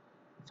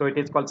 So it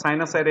is called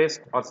sinus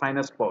arrest or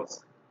sinus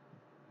pause.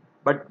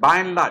 But by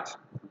and large,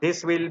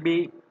 this will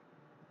be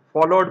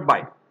followed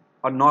by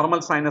a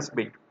normal sinus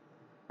beat,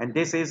 and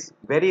this is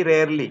very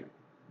rarely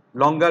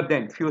longer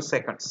than few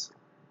seconds.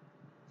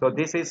 So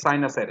this is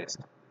sinus arrest.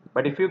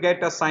 But if you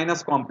get a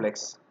sinus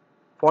complex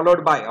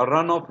followed by a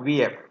run of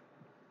VF,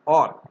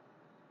 or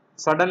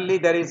suddenly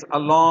there is a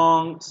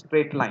long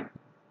straight line,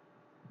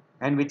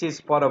 and which is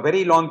for a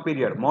very long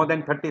period, more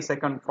than 30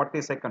 seconds,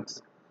 40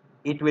 seconds,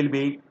 it will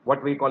be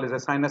what we call as a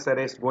sinus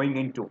arrest going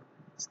into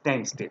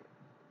standstill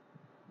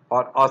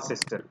or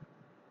asystole.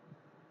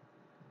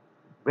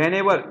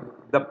 Whenever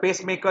the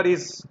pacemaker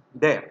is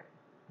there,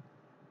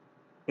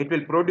 it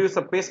will produce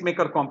a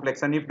pacemaker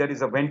complex, and if there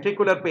is a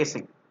ventricular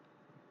pacing,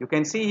 You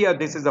can see here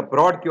this is a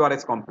broad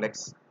QRS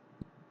complex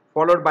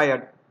followed by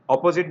an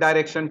opposite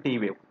direction T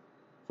wave.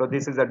 So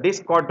this is a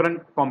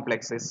discordant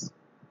complexes.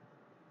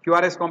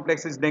 QRS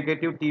complex is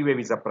negative, T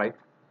wave is upright,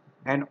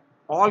 and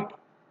all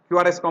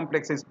QRS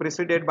complex is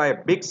preceded by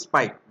a big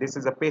spike. This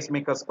is a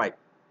pacemaker spike.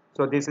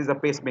 So this is a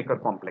pacemaker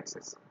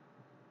complexes.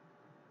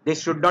 This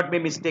should not be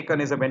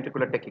mistaken as a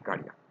ventricular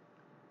tachycardia.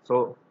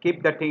 So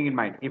keep that thing in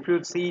mind. If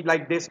you see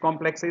like this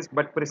complexes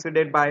but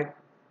preceded by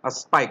a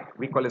spike,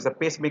 we call it a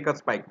pacemaker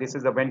spike. This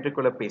is a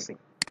ventricular pacing.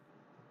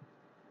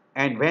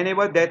 And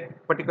whenever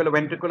that particular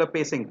ventricular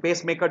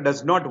pacemaker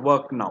does not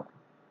work now,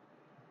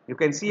 you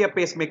can see a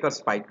pacemaker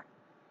spike,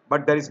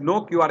 but there is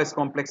no QRS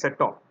complex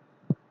at all.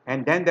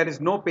 And then there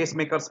is no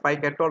pacemaker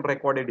spike at all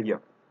recorded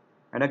here.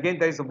 And again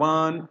there is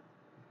one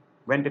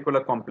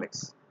ventricular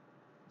complex.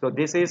 So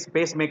this is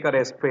pacemaker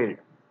has failed,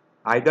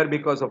 either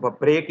because of a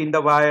break in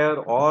the wire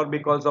or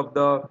because of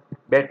the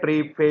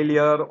battery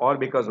failure or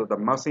because of the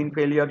machine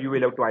failure. You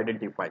will have to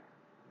identify.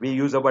 We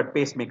use the word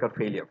pacemaker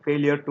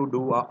failure to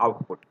do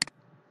output.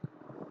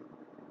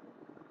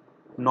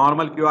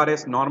 Normal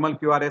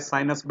QRS,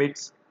 sinus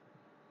bits,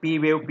 P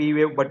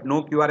wave, but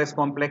no QRS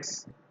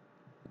complex.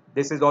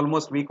 This is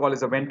almost we call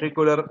as a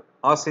ventricular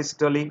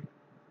asystole,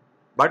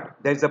 but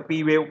there is a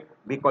P wave,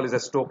 we call as a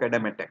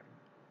Stokes-Adam attack.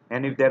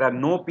 And if there are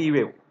no P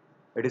wave,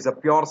 it is a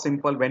pure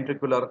simple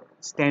ventricular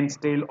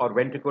standstill or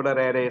ventricular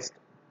arrest,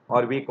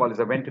 or we call as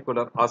a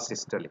ventricular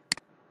asystole.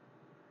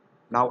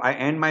 Now I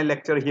end my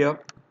lecture here.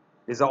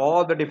 These are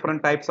all the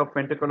different types of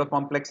ventricular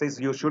complexes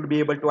you should be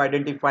able to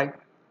identify.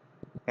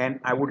 And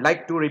I would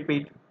like to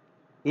repeat,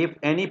 if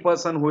any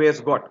person who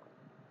has got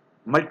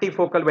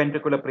multifocal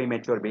ventricular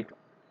premature beat,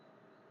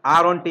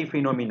 R-on-T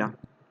phenomena,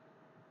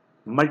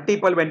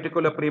 multiple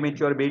ventricular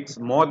premature beats,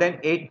 more than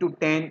 8 to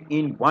 10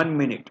 in 1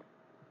 minute,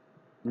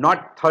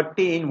 not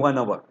 30 in 1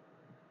 hour,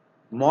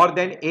 more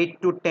than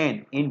 8 to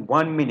 10 in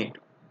 1 minute,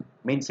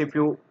 means if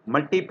you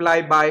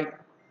multiply by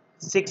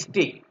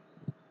 60,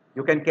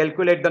 you can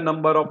calculate the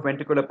number of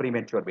ventricular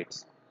premature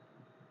beats.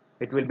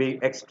 It will be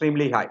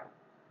extremely high.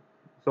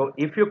 So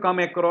if you come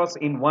across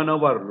in 1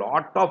 hour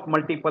lot of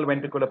multiple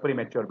ventricular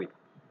premature beat,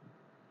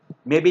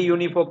 maybe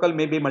unifocal,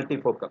 maybe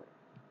multifocal,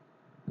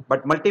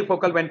 but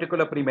multifocal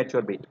ventricular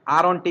premature beat,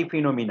 R-on-T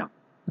phenomena,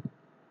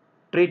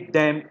 treat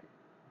them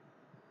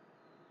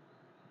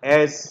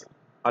as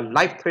a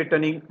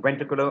life-threatening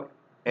ventricular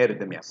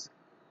arrhythmias.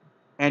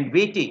 And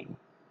VT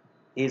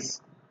is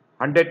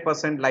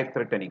 100%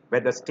 life-threatening,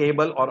 whether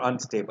stable or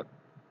unstable.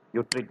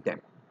 You treat them.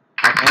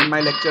 I end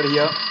my lecture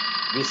here.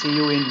 We see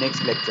you in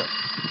next lecture.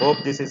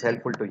 Hope this is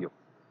helpful to you.